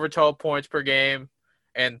just over 12 points per game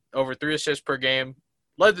and over 3 assists per game.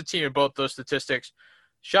 Led the team in both those statistics.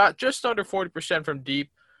 Shot just under 40% from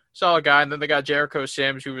deep. Solid guy. And then they got Jericho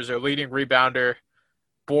Sims, who was their leading rebounder,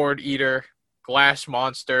 board eater, glass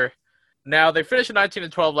monster. Now, they finished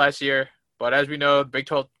 19-12 last year, but as we know, the Big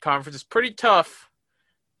 12 Conference is pretty tough.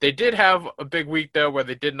 They did have a big week, though, where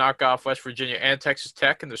they did knock off West Virginia and Texas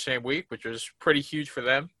Tech in the same week, which was pretty huge for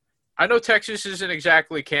them. I know Texas isn't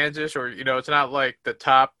exactly Kansas, or, it's not like the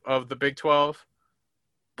top of the Big 12,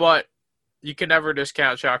 but you can never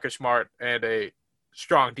discount Shaka Smart and a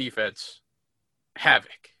strong defense.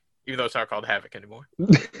 Havoc, even though it's not called Havoc anymore.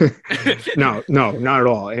 No, not at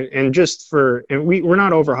all. And we're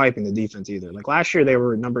not overhyping the defense either. Like last year, they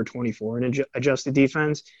were number 24 in adjusted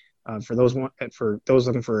defense. For those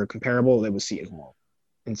looking for a comparable, it was Seton Hall,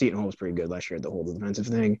 and Seton Hall was pretty good last year at the whole defensive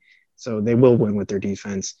thing. So they will win with their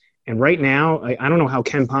defense. And right now, I don't know how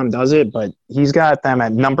Ken Pom does it, but he's got them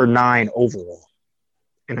at number 9 overall,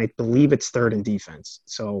 and I believe it's 3rd in defense.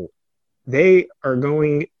 So they are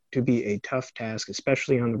going to be a tough task,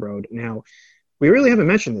 especially on the road. Now, we really haven't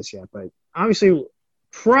mentioned this yet, but obviously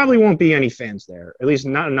probably won't be any fans there, at least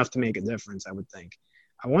not enough to make a difference, I would think.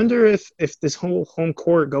 I wonder if this whole home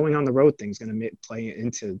court going on the road thing is going to play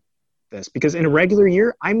into this, because in a regular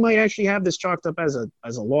year, I might actually have this chalked up as a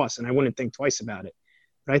loss, and I wouldn't think twice about it.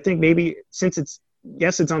 But I think maybe since it's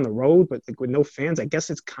on the road, but like with no fans, I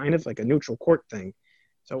guess it's kind of like a neutral court thing.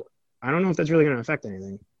 So I don't know if that's really going to affect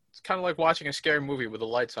anything. It's kind of like watching a scary movie with the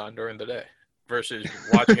lights on during the day versus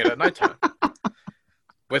watching it at nighttime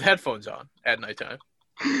with headphones on at nighttime.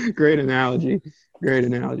 Great analogy.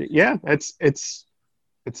 Yeah, it's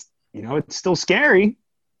still scary,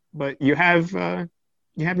 but you have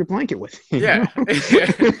your blanket with you. Yeah.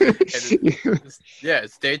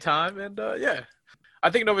 It's daytime, and yeah. I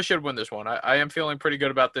think Nova should win this one. I am feeling pretty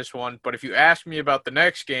good about this one, but if you ask me about the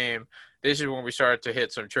next game, this is when we start to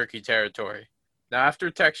hit some tricky territory. Now, after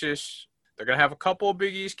Texas, they're going to have a couple of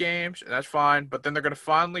Big East games, and that's fine, but then they're going to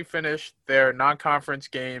finally finish their non-conference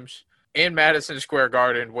games in Madison Square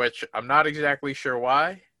Garden, which I'm not exactly sure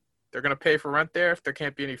why. They're going to pay for rent there if there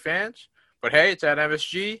can't be any fans. But, hey, it's at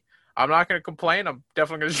MSG. I'm not going to complain. I'm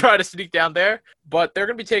definitely going to try to sneak down there. But they're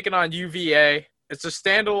going to be taking on UVA. It's a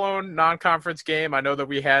standalone non-conference game. I know that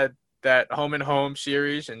we had that home-and-home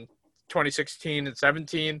series in 2016 and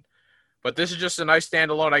 17. But this is just a nice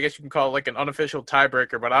standalone. I guess you can call it like an unofficial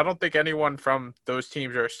tiebreaker. But I don't think anyone from those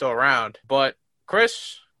teams are still around. But,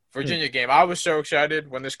 Chris, Virginia game. I was so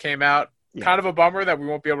excited when this came out. Yeah. Kind of a bummer that we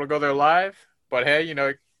won't be able to go there live. But, hey,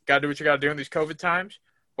 got to do what you got to do in these COVID times.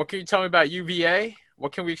 What can you tell me about UVA?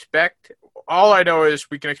 What can we expect? All I know is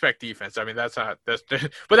we can expect defense. I mean, but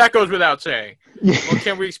that goes without saying. Yeah. What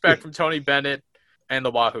can we expect from Tony Bennett and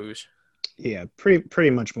the Wahoos? Yeah, pretty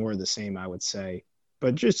much more of the same, I would say.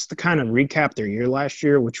 But just to kind of recap their year last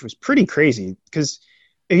year, which was pretty crazy, because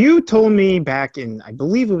if you told me back in, I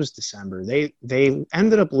believe it was December, they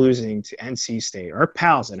ended up losing to NC State, our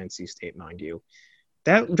pals at NC State, mind you.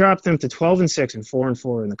 That dropped them to 12-6 and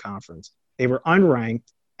 4-4 in the conference. They were unranked.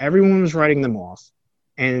 Everyone was writing them off.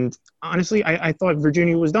 And honestly, I thought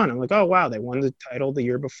Virginia was done. I'm like, oh, wow, they won the title the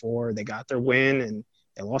year before. They got their win, and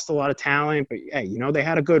they lost a lot of talent. But, hey, they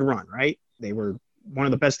had a good run, right? They were one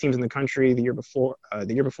of the best teams in the country the year before.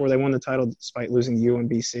 The year before they won the title despite losing to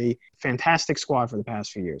UMBC. Fantastic squad for the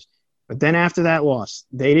past few years. But then after that loss,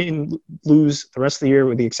 they didn't lose the rest of the year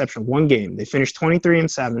with the exception of one game. They finished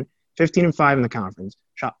 23-7, 15-5 in the conference.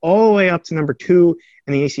 shot all the way up to number 2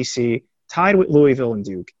 in the ACC, tied with Louisville and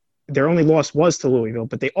Duke. Their only loss was to Louisville,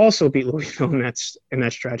 but they also beat Louisville in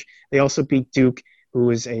that stretch. They also beat Duke, who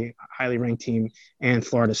is a highly ranked team, and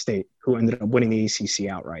Florida State, who ended up winning the ACC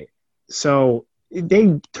outright. So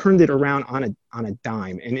they turned it around on a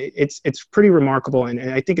dime, and it's pretty remarkable. And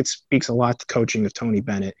I think it speaks a lot to coaching of Tony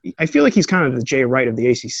Bennett. I feel like he's kind of the Jay Wright of the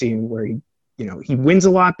ACC, where he wins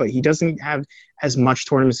a lot, but he doesn't have as much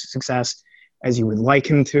tournament success as you would like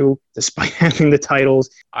him to, despite having the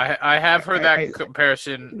titles. I have heard that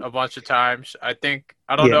comparison a bunch of times. I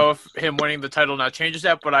don't know if him winning the title now changes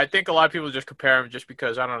that, but I think a lot of people just compare him just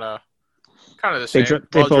because, I don't know, kind of the same.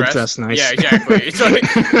 They both dress nice. Yeah, exactly. It's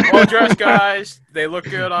like well-dressed guys. They look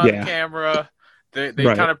good on camera. They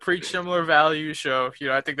kind of preach similar values. So,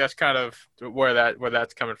 I think that's kind of where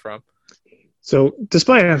that's coming from. So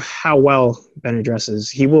despite how well Bennett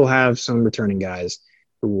dresses, he will have some returning guys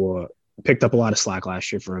who picked up a lot of slack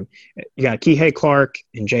last year for him. You got Kihei Clark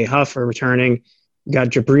and Jay Huff are returning. You got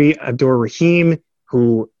Jabri Abdur-Rahim,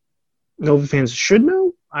 who Nova fans should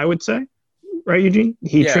know, I would say. Right, Eugene?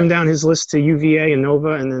 He trimmed down his list to UVA and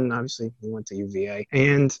Nova, and then obviously he went to UVA.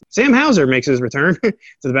 And Sam Hauser makes his return to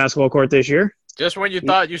the basketball court this year. Just when you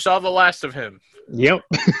thought you saw the last of him. Yep.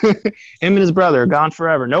 Him and his brother, gone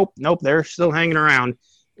forever. Nope, they're still hanging around.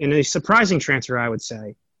 In a surprising transfer, I would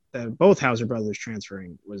say, that both Hauser brothers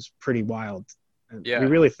transferring was pretty wild. We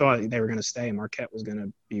really thought they were going to stay. Marquette was going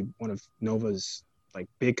to be one of Nova's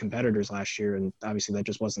big competitors last year, and obviously that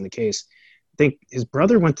just wasn't the case. I think his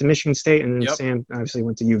brother went to Michigan State, and then Sam obviously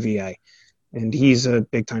went to UVA, and he's a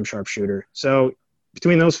big-time sharpshooter. So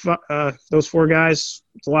between those four guys,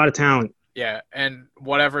 it's a lot of talent. Yeah, and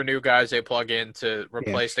whatever new guys they plug in to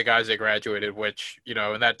replace the guys they graduated, which,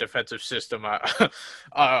 in that defensive system,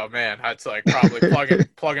 oh, man, that's probably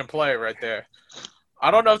plug and play right there.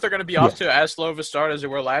 I don't know if they're going to be off to as slow of a start as they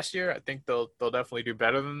were last year. I think they'll definitely do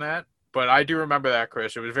better than that. But I do remember that,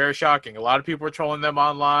 Chris. It was very shocking. A lot of people were trolling them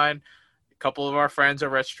online. A couple of our friends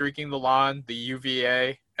over at Streaking the Lawn, the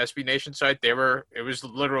UVA SB Nation site, it was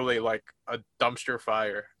literally like a dumpster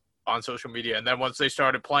fire on social media. And then once they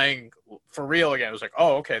started playing for real again, it was like,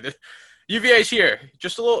 oh, okay, the UVA's here.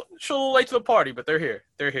 Just a little late to the party, but they're here.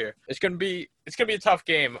 It's gonna be a tough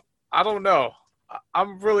game. I don't know.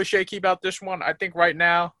 I'm really shaky about this one. I think right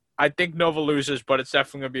now, Nova loses, but it's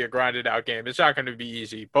definitely gonna be a grinded out game. It's not gonna be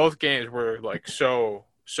easy. Both games were so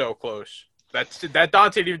close. That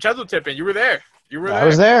Dante DiVincenzo tip in. You were there. I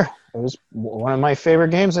was there. It was one of my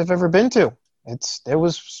favorite games I've ever been to.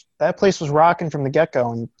 That place was rocking from the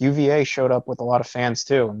get-go, and UVA showed up with a lot of fans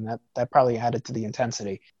too, and that probably added to the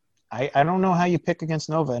intensity. I don't know how you pick against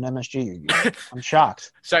Nova and MSG. I'm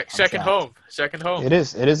shocked. Second home. It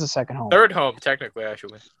is a second home. Third home, technically,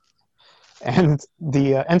 actually. And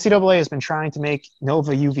the NCAA has been trying to make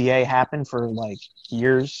Nova UVA happen for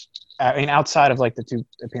years. I mean, outside of the two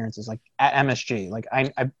appearances, at MSG.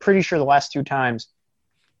 I'm pretty sure the last two times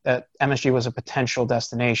that MSG was a potential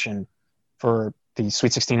destination for the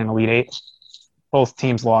Sweet 16 and Elite Eight, both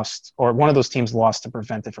teams lost, or one of those teams lost to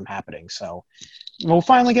prevent it from happening. So we'll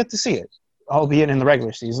finally get to see it, albeit in the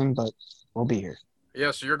regular season, but we'll be here. Yeah,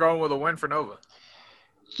 so you're going with a win for Nova.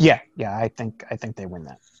 Yeah, I think they win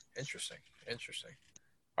that. Interesting.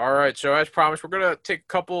 All right, so as promised, we're going to take a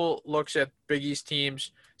couple looks at Big East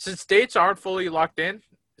teams. Since dates aren't fully locked in,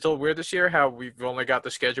 it's a little weird this year how we've only got the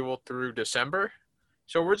schedule through December.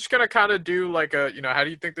 So we're just going to kind of do how do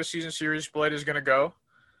you think the season series split is going to go?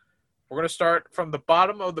 We're going to start from the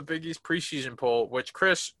bottom of the Big East preseason poll, which,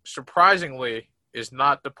 Chris, surprisingly, is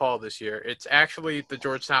not DePaul this year. It's actually the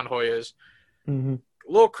Georgetown Hoyas. Mm-hmm.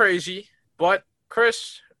 A little crazy, but,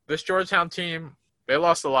 Chris, this Georgetown team, they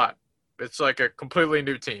lost a lot. It's like a completely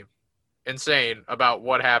new team. Insane about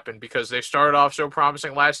what happened because they started off so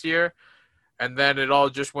promising last year, and then it all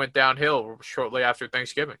just went downhill shortly after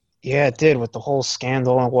Thanksgiving. Yeah, it did with the whole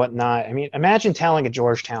scandal and whatnot. I mean, imagine telling a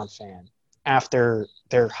Georgetown fan after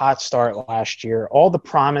their hot start last year, all the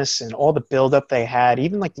promise and all the buildup they had,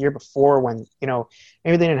 even the year before when,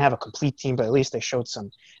 maybe they didn't have a complete team, but at least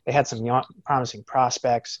they had some young, promising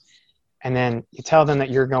prospects. And then you tell them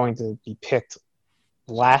that you're going to be picked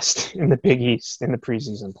last in the Big East in the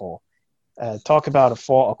preseason poll. Talk about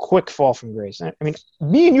a quick fall from grace. I mean,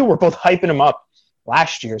 me and you were both hyping them up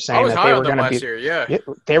last year, saying that they were going to be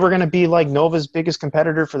they were going to be Nova's biggest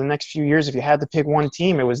competitor for the next few years. If you had to pick one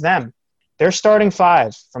team, it was them. They're starting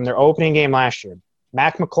five from their opening game last year.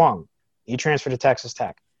 Mac McClung, he transferred to Texas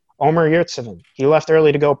Tech. Omer Yurtseven, he left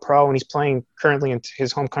early to go pro, and he's playing currently in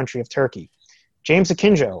his home country of Turkey. James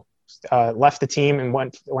Akinjo left the team and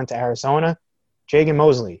went to Arizona. Jagan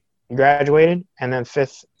Mosley, he graduated. And then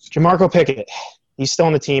fifth, Jamarco Pickett. He's still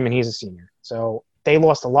on the team, and he's a senior. So they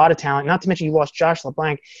lost a lot of talent. Not to mention you lost Josh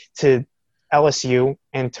LeBlanc to LSU,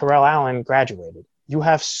 and Terrell Allen graduated. You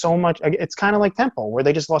have so much. It's kind of like Temple, where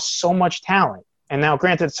they just lost so much talent. And now,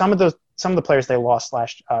 granted, some of the players they lost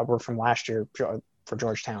were from last year for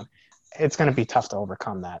Georgetown. It's going to be tough to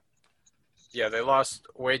overcome that. Yeah, they lost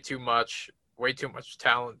way too much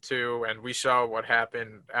talent too, and we saw what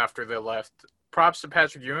happened after they left. Props to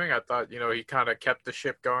Patrick Ewing. I thought, he kind of kept the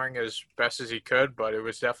ship going as best as he could, but it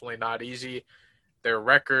was definitely not easy. Their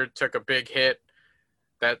record took a big hit.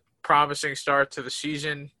 That promising start to the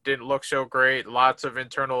season didn't look so great. Lots of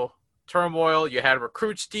internal turmoil. You had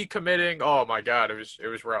recruits decommitting. Oh my God, it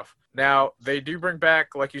was rough. Now they do bring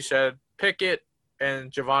back, like you said, Pickett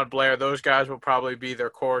and Javon Blair. Those guys will probably be their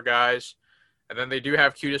core guys. And then they do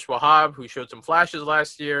have Qudus Wahab, who showed some flashes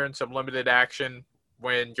last year and some limited action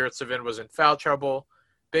when Yurtseven was in foul trouble.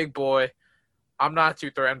 Big boy. I'm not too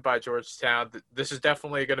threatened by Georgetown. This is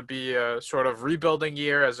definitely going to be a sort of rebuilding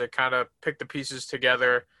year as they kind of pick the pieces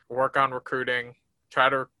together, work on recruiting, try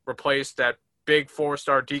to replace that big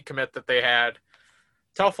 4-star decommit that they had.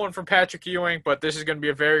 Tough one for Patrick Ewing, but this is going to be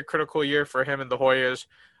a very critical year for him and the Hoyas.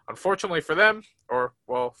 Unfortunately for them,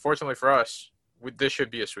 fortunately for us, this should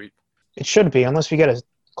be a sweep. It should be, unless we get a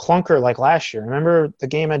clunker like last year. Remember the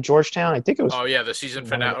game at Georgetown? I think it was. Oh yeah, the season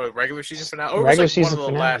finale, regular season finale. Oh, regular season one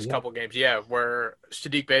of the last couple games, where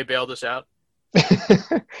Sadiq Bey bailed us out.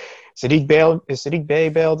 Sadiq Bey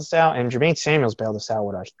bailed us out, and Jermaine Samuels bailed us out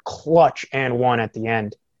with a clutch and one at the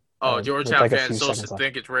end. Oh, Georgetown fans still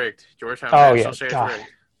think it's rigged. Georgetown fans still say it's rigged.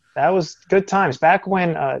 That was good times. Back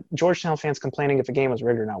when Georgetown fans complaining if a game was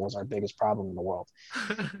rigged or not was our biggest problem in the world.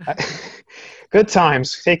 Good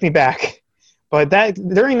times. Take me back. But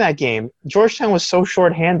during that game, Georgetown was so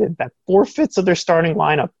shorthanded that 4/5 of their starting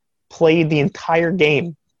lineup played the entire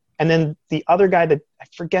game. And then the other guy that I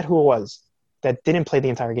forget who it was that didn't play the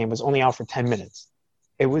entire game was only out for 10 minutes.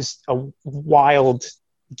 It was a wild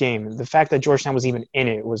game. The fact that Georgetown was even in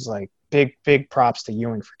it was like big props to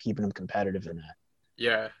Ewing for keeping them competitive in that.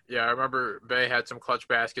 Yeah, I remember Bay had some clutch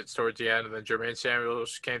baskets towards the end, and then Jermaine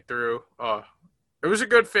Samuels came through. It was a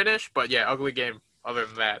good finish, but yeah, ugly game other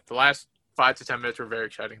than that. The last 5 to 10 minutes were very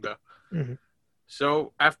exciting, though. Mm-hmm.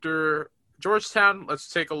 So after Georgetown, let's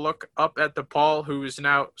take a look up at DePaul, who is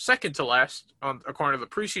now second to last according to the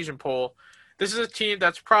preseason poll. This is a team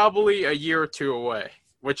that's probably a year or two away,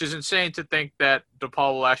 which is insane to think that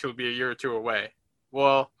DePaul will actually be a year or two away.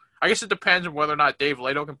 Well, I guess it depends on whether or not Dave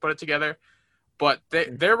Lato can put it together. But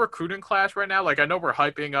their recruiting class right now, like I know we're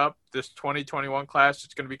hyping up this 2021 class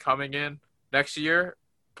that's going to be coming in next year,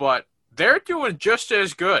 but they're doing just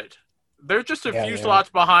as good. They're just a few slots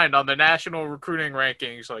behind on the national recruiting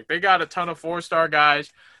rankings. Like they got a ton of 4-star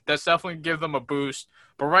guys. That's definitely give them a boost.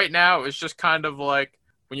 But right now, it's just kind of like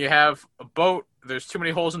when you have a boat, there's too many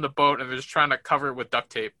holes in the boat, and they're just trying to cover it with duct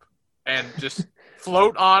tape and just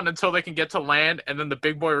float on until they can get to land, and then the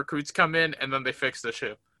big boy recruits come in, and then they fix the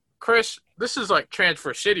ship. Chris, this is like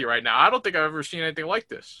transfer city right now. I don't think I've ever seen anything like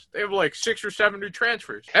this. They have like 6 or 7 new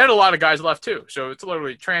transfers. And a lot of guys left too. So it's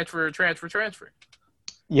literally transfer.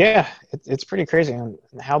 Yeah, it's pretty crazy on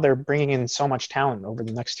how they're bringing in so much talent over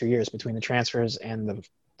the next 2 years between the transfers and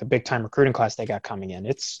the big-time recruiting class they got coming in.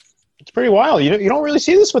 It's pretty wild. You don't really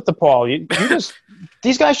see this with DePaul. You just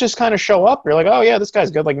these guys just kind of show up. You're like, oh, yeah, this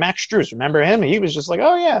guy's good. Like Max Strus, remember him? He was just like,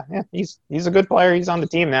 oh, yeah, he's a good player. He's on the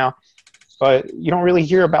team now. But you don't really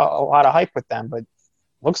hear about a lot of hype with them. But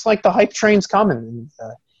looks like the hype train's coming. And,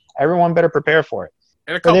 everyone better prepare for it.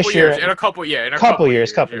 In a couple years.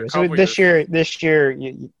 This year,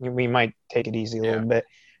 we might take it easy a little bit.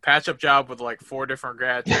 Patch-up job with like 4 different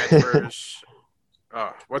grad transfers.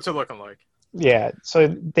 What's it looking like? Yeah, so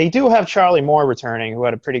they do have Charlie Moore returning, who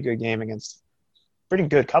had a pretty good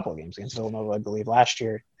couple of games against Villanova, I believe, last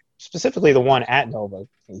year. Specifically the one at Nova,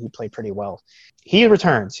 he played pretty well. He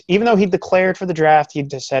returns. Even though he declared for the draft, he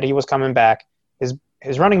said he was coming back.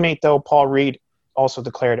 His running mate, though, Paul Reed, also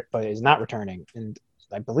declared it, but is not returning. And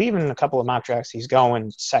I believe in a couple of mock drafts, he's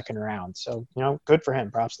going second round. So, good for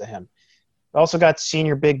him. Props to him. We also got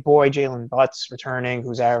senior big boy Jalen Butts returning,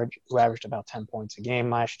 who averaged about 10 points a game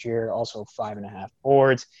last year, also 5.5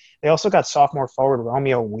 boards. They also got sophomore forward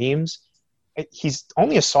Romeo Weems. He's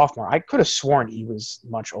only a sophomore. I could have sworn he was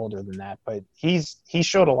much older than that, but he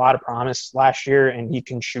showed a lot of promise last year, and he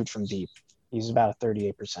can shoot from deep. He's about a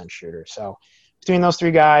 38% shooter. So between those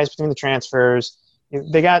 3 guys, between the transfers,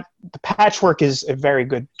 they got the patchwork is a very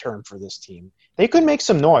good term for this team. They could make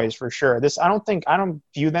some noise for sure. I don't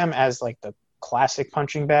view them as like the classic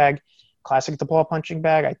DePaul punching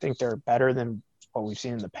bag. I think they're better than what we've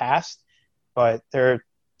seen in the past, but they're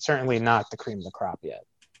certainly not the cream of the crop yet.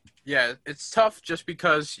 Yeah, it's tough just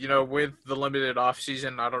because, with the limited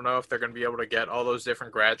offseason, I don't know if they're going to be able to get all those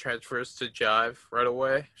different grad transfers to jive right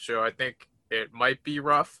away. So I think it might be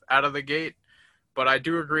rough out of the gate. But I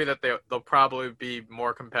do agree that they'll probably be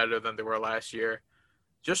more competitive than they were last year.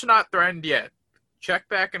 Just not threatened yet. Check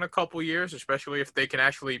back in a couple years, especially if they can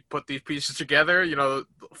actually put these pieces together,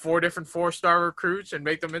 4 different 4-star recruits and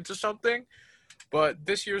make them into something. But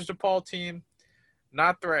this year's DePaul team,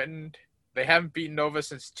 not threatened. They haven't beaten Nova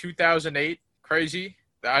since 2008. Crazy.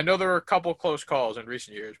 I know there were a couple close calls in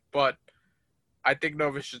recent years, but I think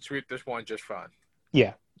Nova should sweep this one just fine.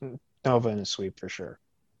 Yeah, Nova in a sweep for sure,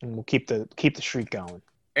 and we'll keep the streak going.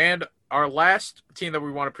 And our last team that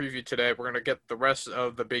we want to preview today, we're going to get the rest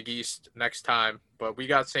of the Big East next time, but we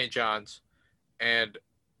got St. John's. And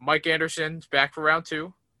Mike Anderson's back for round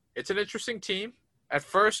 2. It's an interesting team. At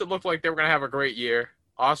first, it looked like they were going to have a great year.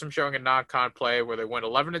 Awesome showing in non-con play where they went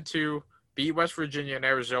 11-2, beat West Virginia and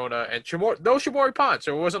Arizona, and no Shamorie Ponds.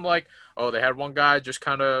 So it wasn't like, they had one guy just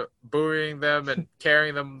kind of buoying them and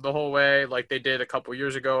carrying them the whole way like they did a couple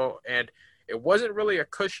years ago. And it wasn't really a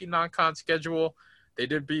cushy non-con schedule. They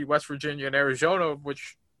did beat West Virginia and Arizona,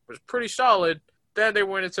 which was pretty solid. Then they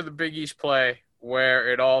went into the Big East play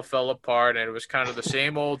where it all fell apart, and it was kind of the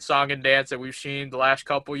same old song and dance that we've seen the last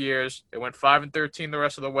couple years. They went 5-13 the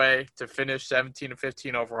rest of the way to finish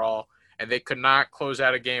 17-15 overall, and they could not close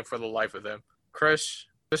out a game for the life of them. Chris,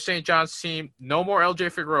 the St. John's team, no more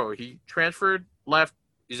LJ Figueroa. He transferred, left.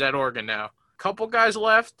 He's at Oregon now. Couple guys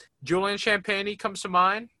left. Julian Champagnie comes to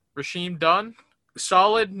mind. Rasheem Dunn.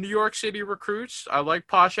 Solid New York City recruits. I like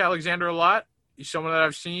Posh Alexander a lot. He's someone that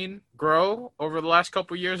I've seen grow over the last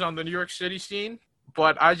couple of years on the New York City scene,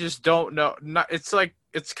 but I just don't know. It's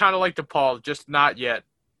kind of like DePaul, just not yet.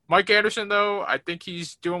 Mike Anderson, though, I think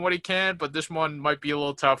he's doing what he can, but this one might be a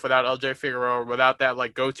little tough without LJ Figueroa, without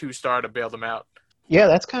that go-to star to bail them out. Yeah,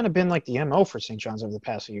 that's kind of been the MO for St. John's over the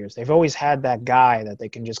past few years. They've always had that guy that they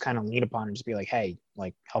can just kind of lean upon and just be like, hey,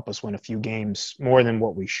 help us win a few games more than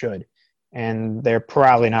what we should. And they're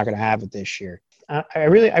probably not going to have it this year. I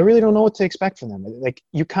really don't know what to expect from them.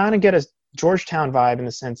 You kind of get a Georgetown vibe in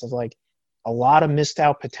the sense of a lot of missed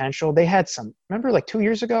out potential. They had some, remember 2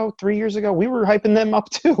 years ago, 3 years ago, we were hyping them up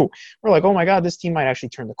too. We're like, oh my God, this team might actually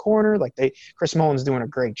turn the corner. Chris Mullen's doing a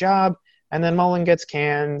great job. And then Mullen gets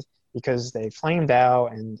canned because they flamed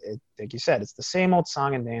out. And like you said, it's the same old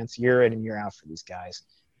song and dance year in and year out for these guys.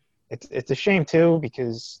 It's a shame too,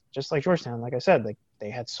 because just like Georgetown, like I said, they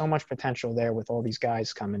had so much potential there with all these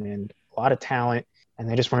guys coming in, a lot of talent, and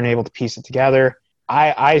they just weren't able to piece it together.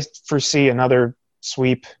 I foresee another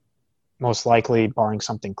sweep, most likely, barring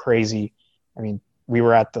something crazy. I mean,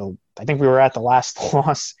 I think we were at the last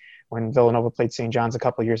loss when Villanova played St. John's a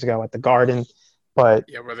couple of years ago at the Garden. But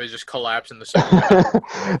yeah, where they just collapsed in the second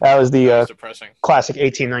half. That was the depressing. Classic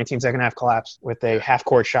 18-19 second half collapse with a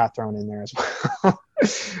half-court shot thrown in there as well.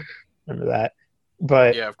 Remember that?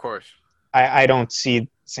 But yeah, of course. I don't see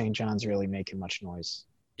St. John's really making much noise.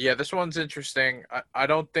 Yeah, this one's interesting. I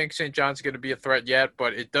don't think St. John's going to be a threat yet,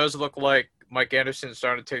 but it does look like Mike Anderson's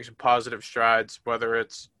starting to take some positive strides, whether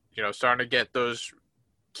it's, starting to get those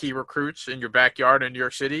key recruits in your backyard in New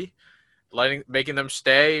York City, making them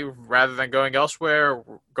stay rather than going elsewhere,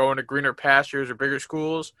 going to greener pastures or bigger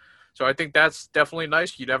schools. So I think that's definitely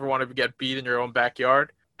nice. You never want to get beat in your own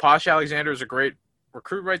backyard. Posh Alexander is a great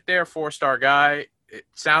recruit right there, 4-star guy. It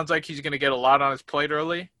sounds like he's going to get a lot on his plate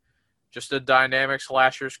early. Just a dynamic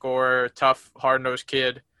slasher scorer, tough, hard-nosed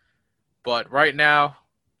kid. But right now,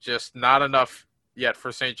 just not enough yet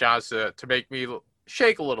for St. John's to make me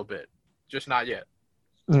shake a little bit. Just not yet.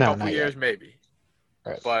 No, a couple not years yet. Maybe.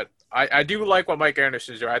 Right. But I do like what Mike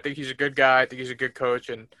Anderson's doing. I think he's a good guy. I think he's a good coach.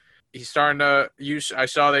 And he's starting to I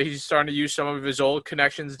saw that he's starting to use some of his old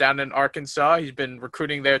connections down in Arkansas. He's been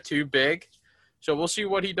recruiting there too big. So we'll see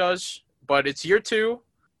what he does. But it's year 2.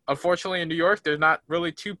 Unfortunately, in New York, they're not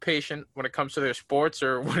really too patient when it comes to their sports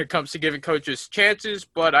or when it comes to giving coaches chances.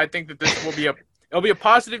 But I think that this will be it'll be a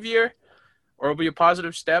positive year, or it'll be a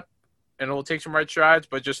positive step, and it will take some right strides,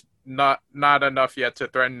 but just not enough yet to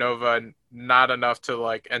threaten Nova, and not enough to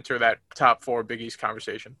enter that top 4 Big East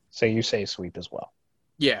conversation. So you say sweep as well?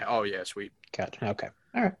 Yeah. Oh yeah, sweep. Gotcha. Okay.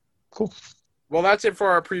 All right. Cool. Well, that's it for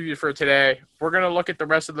our preview for today. We're gonna look at the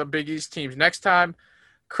rest of the Big East teams next time.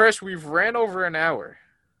 Chris, we've ran over an hour.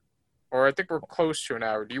 Or I think we're close to an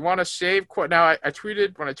hour. Do you want to save? Now, I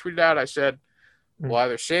tweeted, when I tweeted out, I said, we'll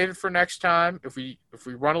either save it for next time if we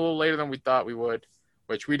run a little later than we thought we would,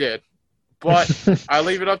 which we did. But I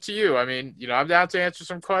leave it up to you. I mean, I'm down to answer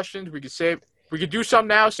some questions. We could do some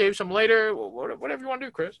now, save some later, whatever you want to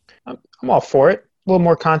do, Chris. I'm all for it. A little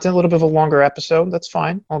more content, a little bit of a longer episode. That's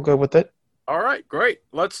fine. I'll go with it. All right, great.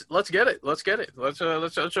 Let's get it. Let's get it. Let's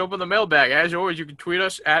open the mailbag. As always, you can tweet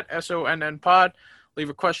us at SONNPod. Leave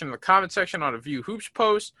a question in the comment section on a View Hoops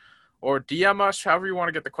post, or DM us, however you want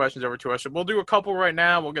to get the questions over to us. We'll do a couple right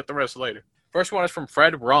now. We'll get the rest later. First one is from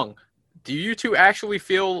Fred Rung. Do you two actually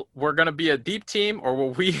feel we're going to be a deep team, or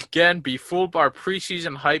will we again be fooled by our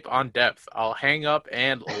preseason hype on depth? I'll hang up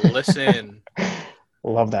and listen.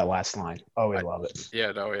 Love that last line. Always love it.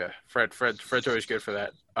 Yeah, no, yeah. Fred's always good for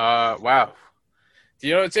that. Wow.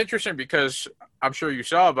 You know, it's interesting because I'm sure you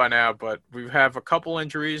saw it by now, but we have a couple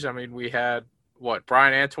injuries. I mean, we had,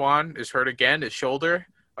 Brian Antoine is hurt again, his shoulder.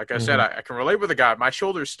 Like I said, I can relate with the guy. My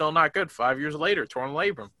shoulder is still not good 5 years later, torn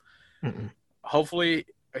labrum. Hopefully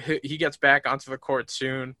he gets back onto the court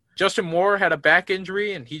soon. Justin Moore had a back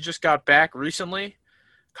injury, and he just got back recently.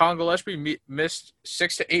 Colin Gillespie missed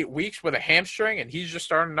 6 to 8 weeks with a hamstring, and he's just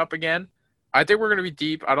starting up again. I think we're going to be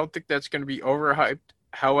deep. I don't think that's going to be overhyped.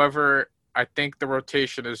 However, I think the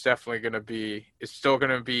rotation is definitely going to be – it's still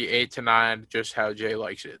going to be 8 to 9, just how Jay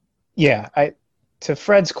likes it. Yeah, to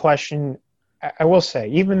Fred's question, I will say,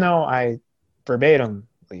 even though I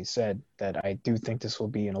verbatimly said that I do think this will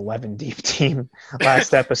be an 11-deep team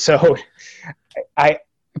last episode,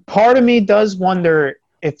 part of me does wonder –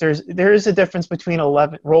 if there is a difference between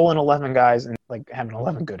rolling 11 guys and like having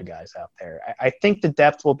 11 good guys out there. I think the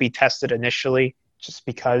depth will be tested initially just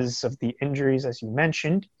because of the injuries, as you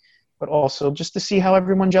mentioned, but also just to see how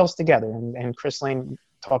everyone gels together. And Chris Lane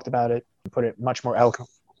talked about it and put it much more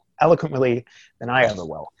eloquently than I ever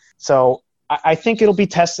will. So I think it'll be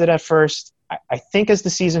tested at first. I think as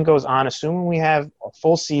the season goes on, assuming we have a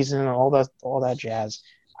full season and all that jazz,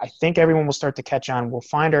 I think everyone will start to catch on. We'll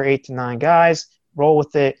find our 8 to 9 guys, roll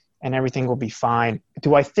with it, and everything will be fine.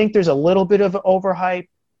 Do I think there's a little bit of overhype?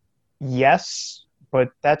 Yes, but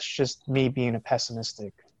that's just me being a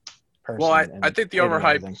pessimistic person. Well, I think the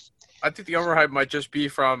overhype might just be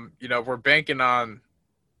from, we're banking on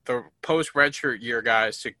the post redshirt year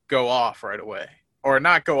guys to go off right away. Or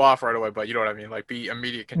not go off right away, but you know what I mean? Like be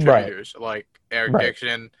immediate contributors, like Eric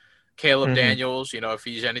Dixon, Caleb Daniels. If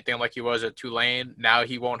he's anything like he was at Tulane, now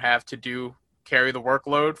he won't have to carry the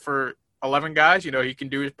workload for 11 guys. He can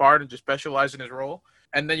do his part and just specialize in his role.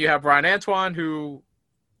 And then you have Brian Antoine, who,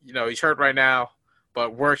 he's hurt right now,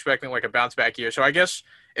 but we're expecting like a bounce back year. So I guess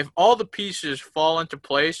if all the pieces fall into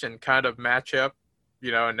place and kind of match up,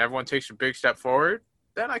 and everyone takes a big step forward,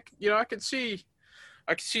 then I can see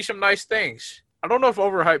some nice things. I don't know if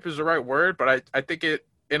overhype is the right word, but I think it,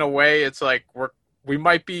 in a way, it's like we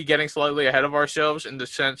might be getting slightly ahead of ourselves in the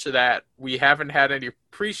sense that we haven't had any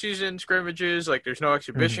preseason scrimmages. Like there's no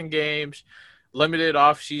exhibition games, limited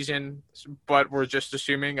off season, but we're just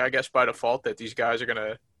assuming, I guess, by default that these guys are going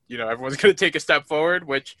to, everyone's going to take a step forward,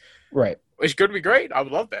 which is going to be great. I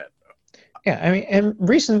would love that. Yeah. I mean, and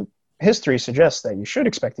recent history suggests that you should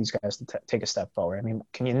expect these guys to take a step forward. I mean,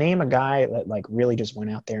 can you name a guy that like really just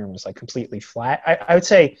went out there and was like completely flat? I would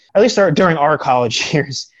say at least during our college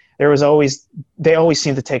years, they always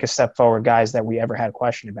seem to take a step forward, guys that we ever had a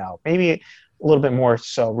question about. Maybe a little bit more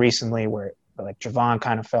so recently where like Javon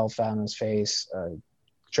kind of fell flat on his face.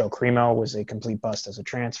 Joe Cremo was a complete bust as a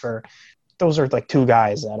transfer. Those are like two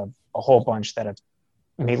guys out of a whole bunch that have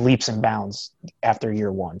made leaps and bounds after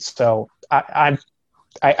year one. So I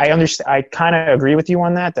understand. I kind of agree with you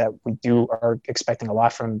on that we are expecting a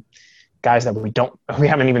lot from guys that we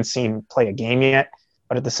haven't even seen play a game yet.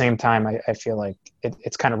 But at the same time, I feel like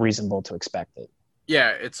it's kind of reasonable to expect it. Yeah,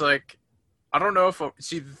 it's like, I don't know if –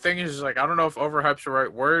 see, the thing is, like, I don't know if overhype's the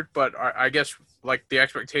right word, but I guess, like, the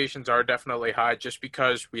expectations are definitely high just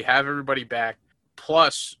because we have everybody back,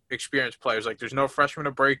 plus experienced players. Like, there's no freshmen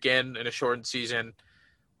to break in a shortened season.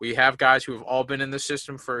 We have guys who have all been in the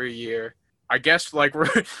system for a year. I guess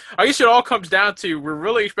it all comes down to we're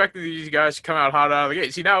really expecting these guys to come out hot out of the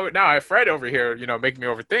gate. See, now I have Fred over here, making me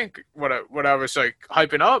overthink what I was like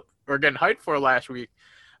hyping up or getting hyped for last week.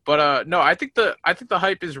 But no, I think the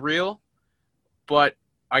hype is real, but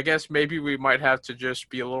I guess maybe we might have to just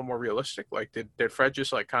be a little more realistic. Like, did Fred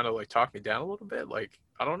just like kind of like talk me down a little bit? Like,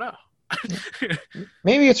 I don't know.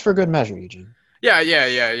 Maybe it's for good measure, Eugene.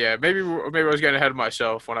 Yeah. Maybe I was getting ahead of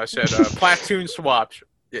myself when I said platoon swaps.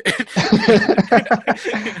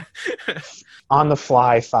 On the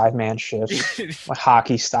fly 5-man shifts,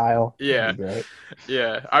 hockey style. Yeah.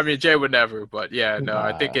 I mean, Jay would never, but yeah, no.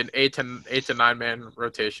 I think an 8 to 9-man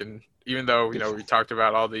rotation. Even though we talked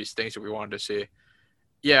about all these things that we wanted to see.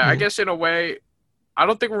 Yeah, I guess in a way, I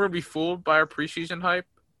don't think we're gonna be fooled by our preseason hype,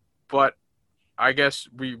 but I guess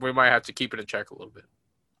we might have to keep it in check a little bit.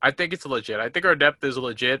 I think it's legit. I think our depth is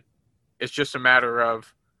legit. It's just a matter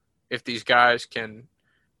of if these guys can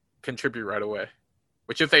contribute right away,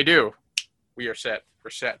 which if they do, we are set. We're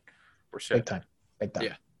set. We're set. Big time. Big time.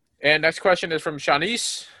 Yeah. And next question is from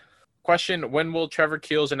Shanice. Question: when will Trevor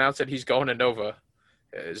Keels announce that he's going to Nova?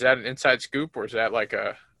 Is that an inside scoop or is that like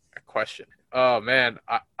a question? Oh man,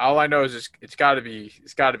 all I know is it's got to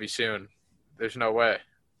be soon. There's no way.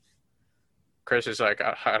 Chris is like,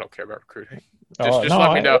 I don't care about recruiting. Just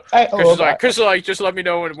let me know. Chris is like, just let me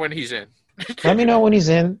know when he's in. Let me know when he's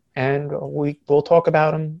in, and we'll talk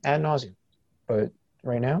about him ad nauseum. But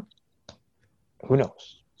right now, who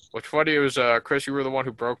knows? What's funny was, Chris, you were the one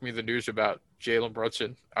who broke me the news about Jalen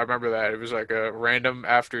Brunson. I remember that. It was like a random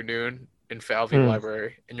afternoon in Falvey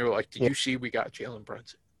Library, and you were like, did you see we got Jalen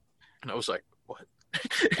Brunson? And I was like, what?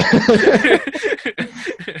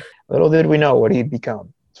 Little did we know what he'd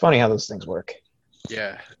become. It's funny how those things work.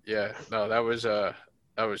 Yeah. No, that was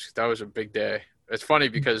a big day. It's funny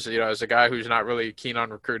because, as a guy who's not really keen on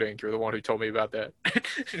recruiting, you're the one who told me about that.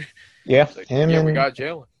 Yeah, like, we got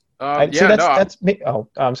Jalen. That's me. Oh,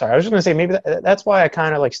 I'm sorry. I was just gonna say maybe that's why I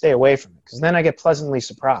kind of like stay away from it, because then I get pleasantly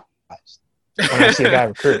surprised when I see a guy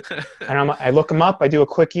recruit, and I look him up. I do a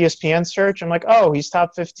quick ESPN search. I'm like, oh, he's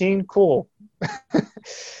top 15. Cool.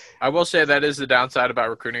 I will say that is the downside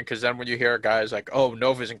about recruiting, because then when you hear a guy is like, oh,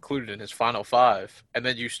 Nova's included in his final 5, and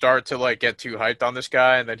then you start to like get too hyped on this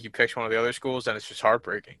guy, and then he picks one of the other schools, and it's just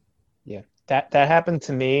heartbreaking. Yeah, that happened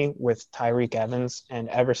to me with Tyreek Evans, and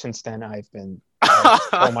ever since then I've been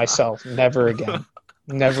told myself, never again.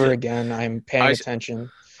 I'm paying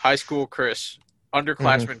attention. High school Chris,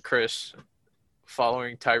 underclassman Chris,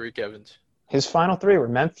 following Tyreek Evans. His final 3 were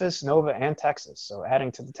Memphis, Nova, and Texas. So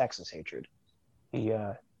adding to the Texas hatred,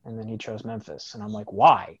 and then he chose Memphis, and I'm like,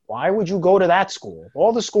 why? Why would you go to that school?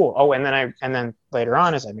 All the school. Oh, and then later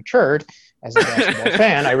on, as I matured as a basketball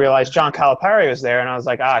fan, I realized John Calipari was there, and I was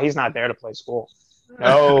like, he's not there to play school.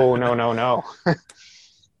 No.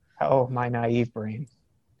 Oh, my naive brain.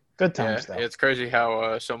 Good times, though. It's crazy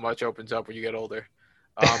how so much opens up when you get older.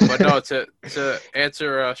 But no, to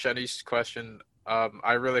answer Shanice's question,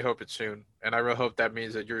 I really hope it's soon, and I really hope that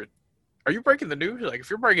means that are you breaking the news? Like, if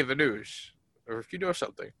you're breaking the news, or if you know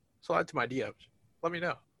something, slide to my DMs. Let me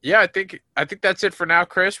know. Yeah, I think that's it for now,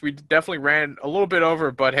 Chris. We definitely ran a little bit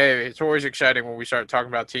over, but hey, it's always exciting when we start talking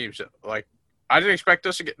about teams. Like, I didn't expect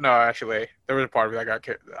us to get – no, actually, there was a part of me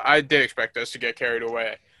that I did expect us to get carried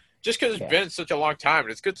away. Just because it's been such a long time,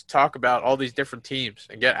 and it's good to talk about all these different teams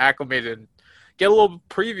and get acclimated and get a little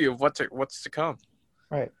preview of what's to come.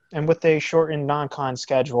 Right, and with a shortened non-con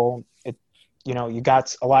schedule, you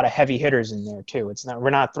got a lot of heavy hitters in there too.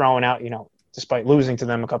 We're not throwing out, despite losing to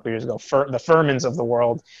them a couple of years ago, the Furmans of the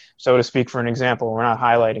world, so to speak, for an example. We're not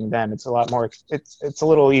highlighting them. It's a lot more. It's a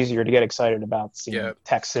little easier to get excited about seeing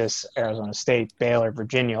Texas, Arizona State, Baylor,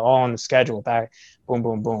 Virginia, all on the schedule. Back, boom,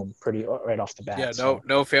 boom, boom, pretty right off the bat. Yeah,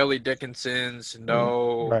 no Fairleigh Dickinsons,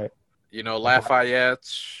 no, right.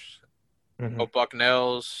 Lafayette's. No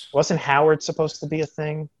Bucknells. Wasn't Howard supposed to be a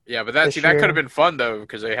thing? Yeah, but that could have been fun though,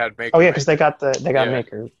 because they had Maker. Oh yeah, because they got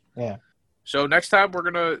Maker. Yeah. So next time we're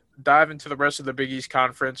gonna dive into the rest of the Big East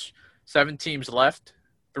Conference. 7 teams left,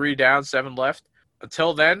 3 down, 7 left.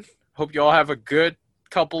 Until then, hope you all have a good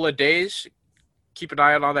couple of days. Keep an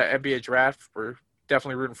eye out on that NBA draft. We're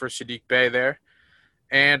definitely rooting for Saddiq Bey there.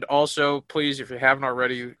 And also, please, if you haven't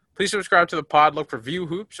already, please subscribe to the pod. Look for View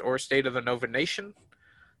Hoops or State of the Nova Nation.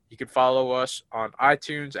 You can follow us on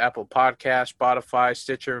iTunes, Apple Podcasts, Spotify,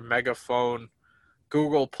 Stitcher, Megaphone,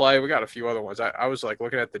 Google Play. We got a few other ones. I was like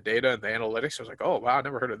looking at the data and the analytics. I was like, oh wow, I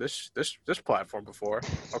never heard of this platform before.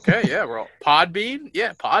 Okay, yeah, we're all Podbean.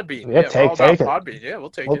 Yeah, Podbean. Yeah, take it. Podbean. Yeah, we'll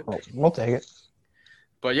take it. We'll take it.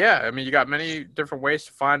 But yeah, I mean, you got many different ways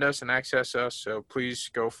to find us and access us. So please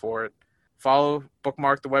go for it.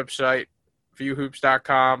 Bookmark the website,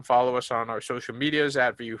 viewhoops.com. Follow us on our social medias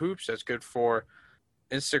at viewhoops. That's good for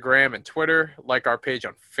Instagram and Twitter. Like our page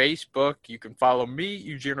on Facebook. You can follow me,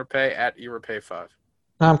 Eugene Rapay, at eRapay5.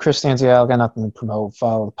 I'm Chris Stanziel. Got nothing to promote.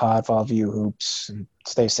 Follow the pod, follow View Hoops, and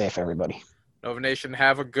stay safe, everybody. Nova Nation,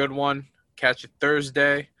 have a good one. Catch you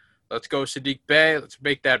Thursday. Let's go Saddiq Bey. Let's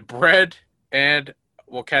make that bread. And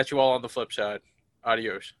we'll catch you all on the flip side.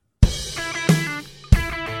 Adios.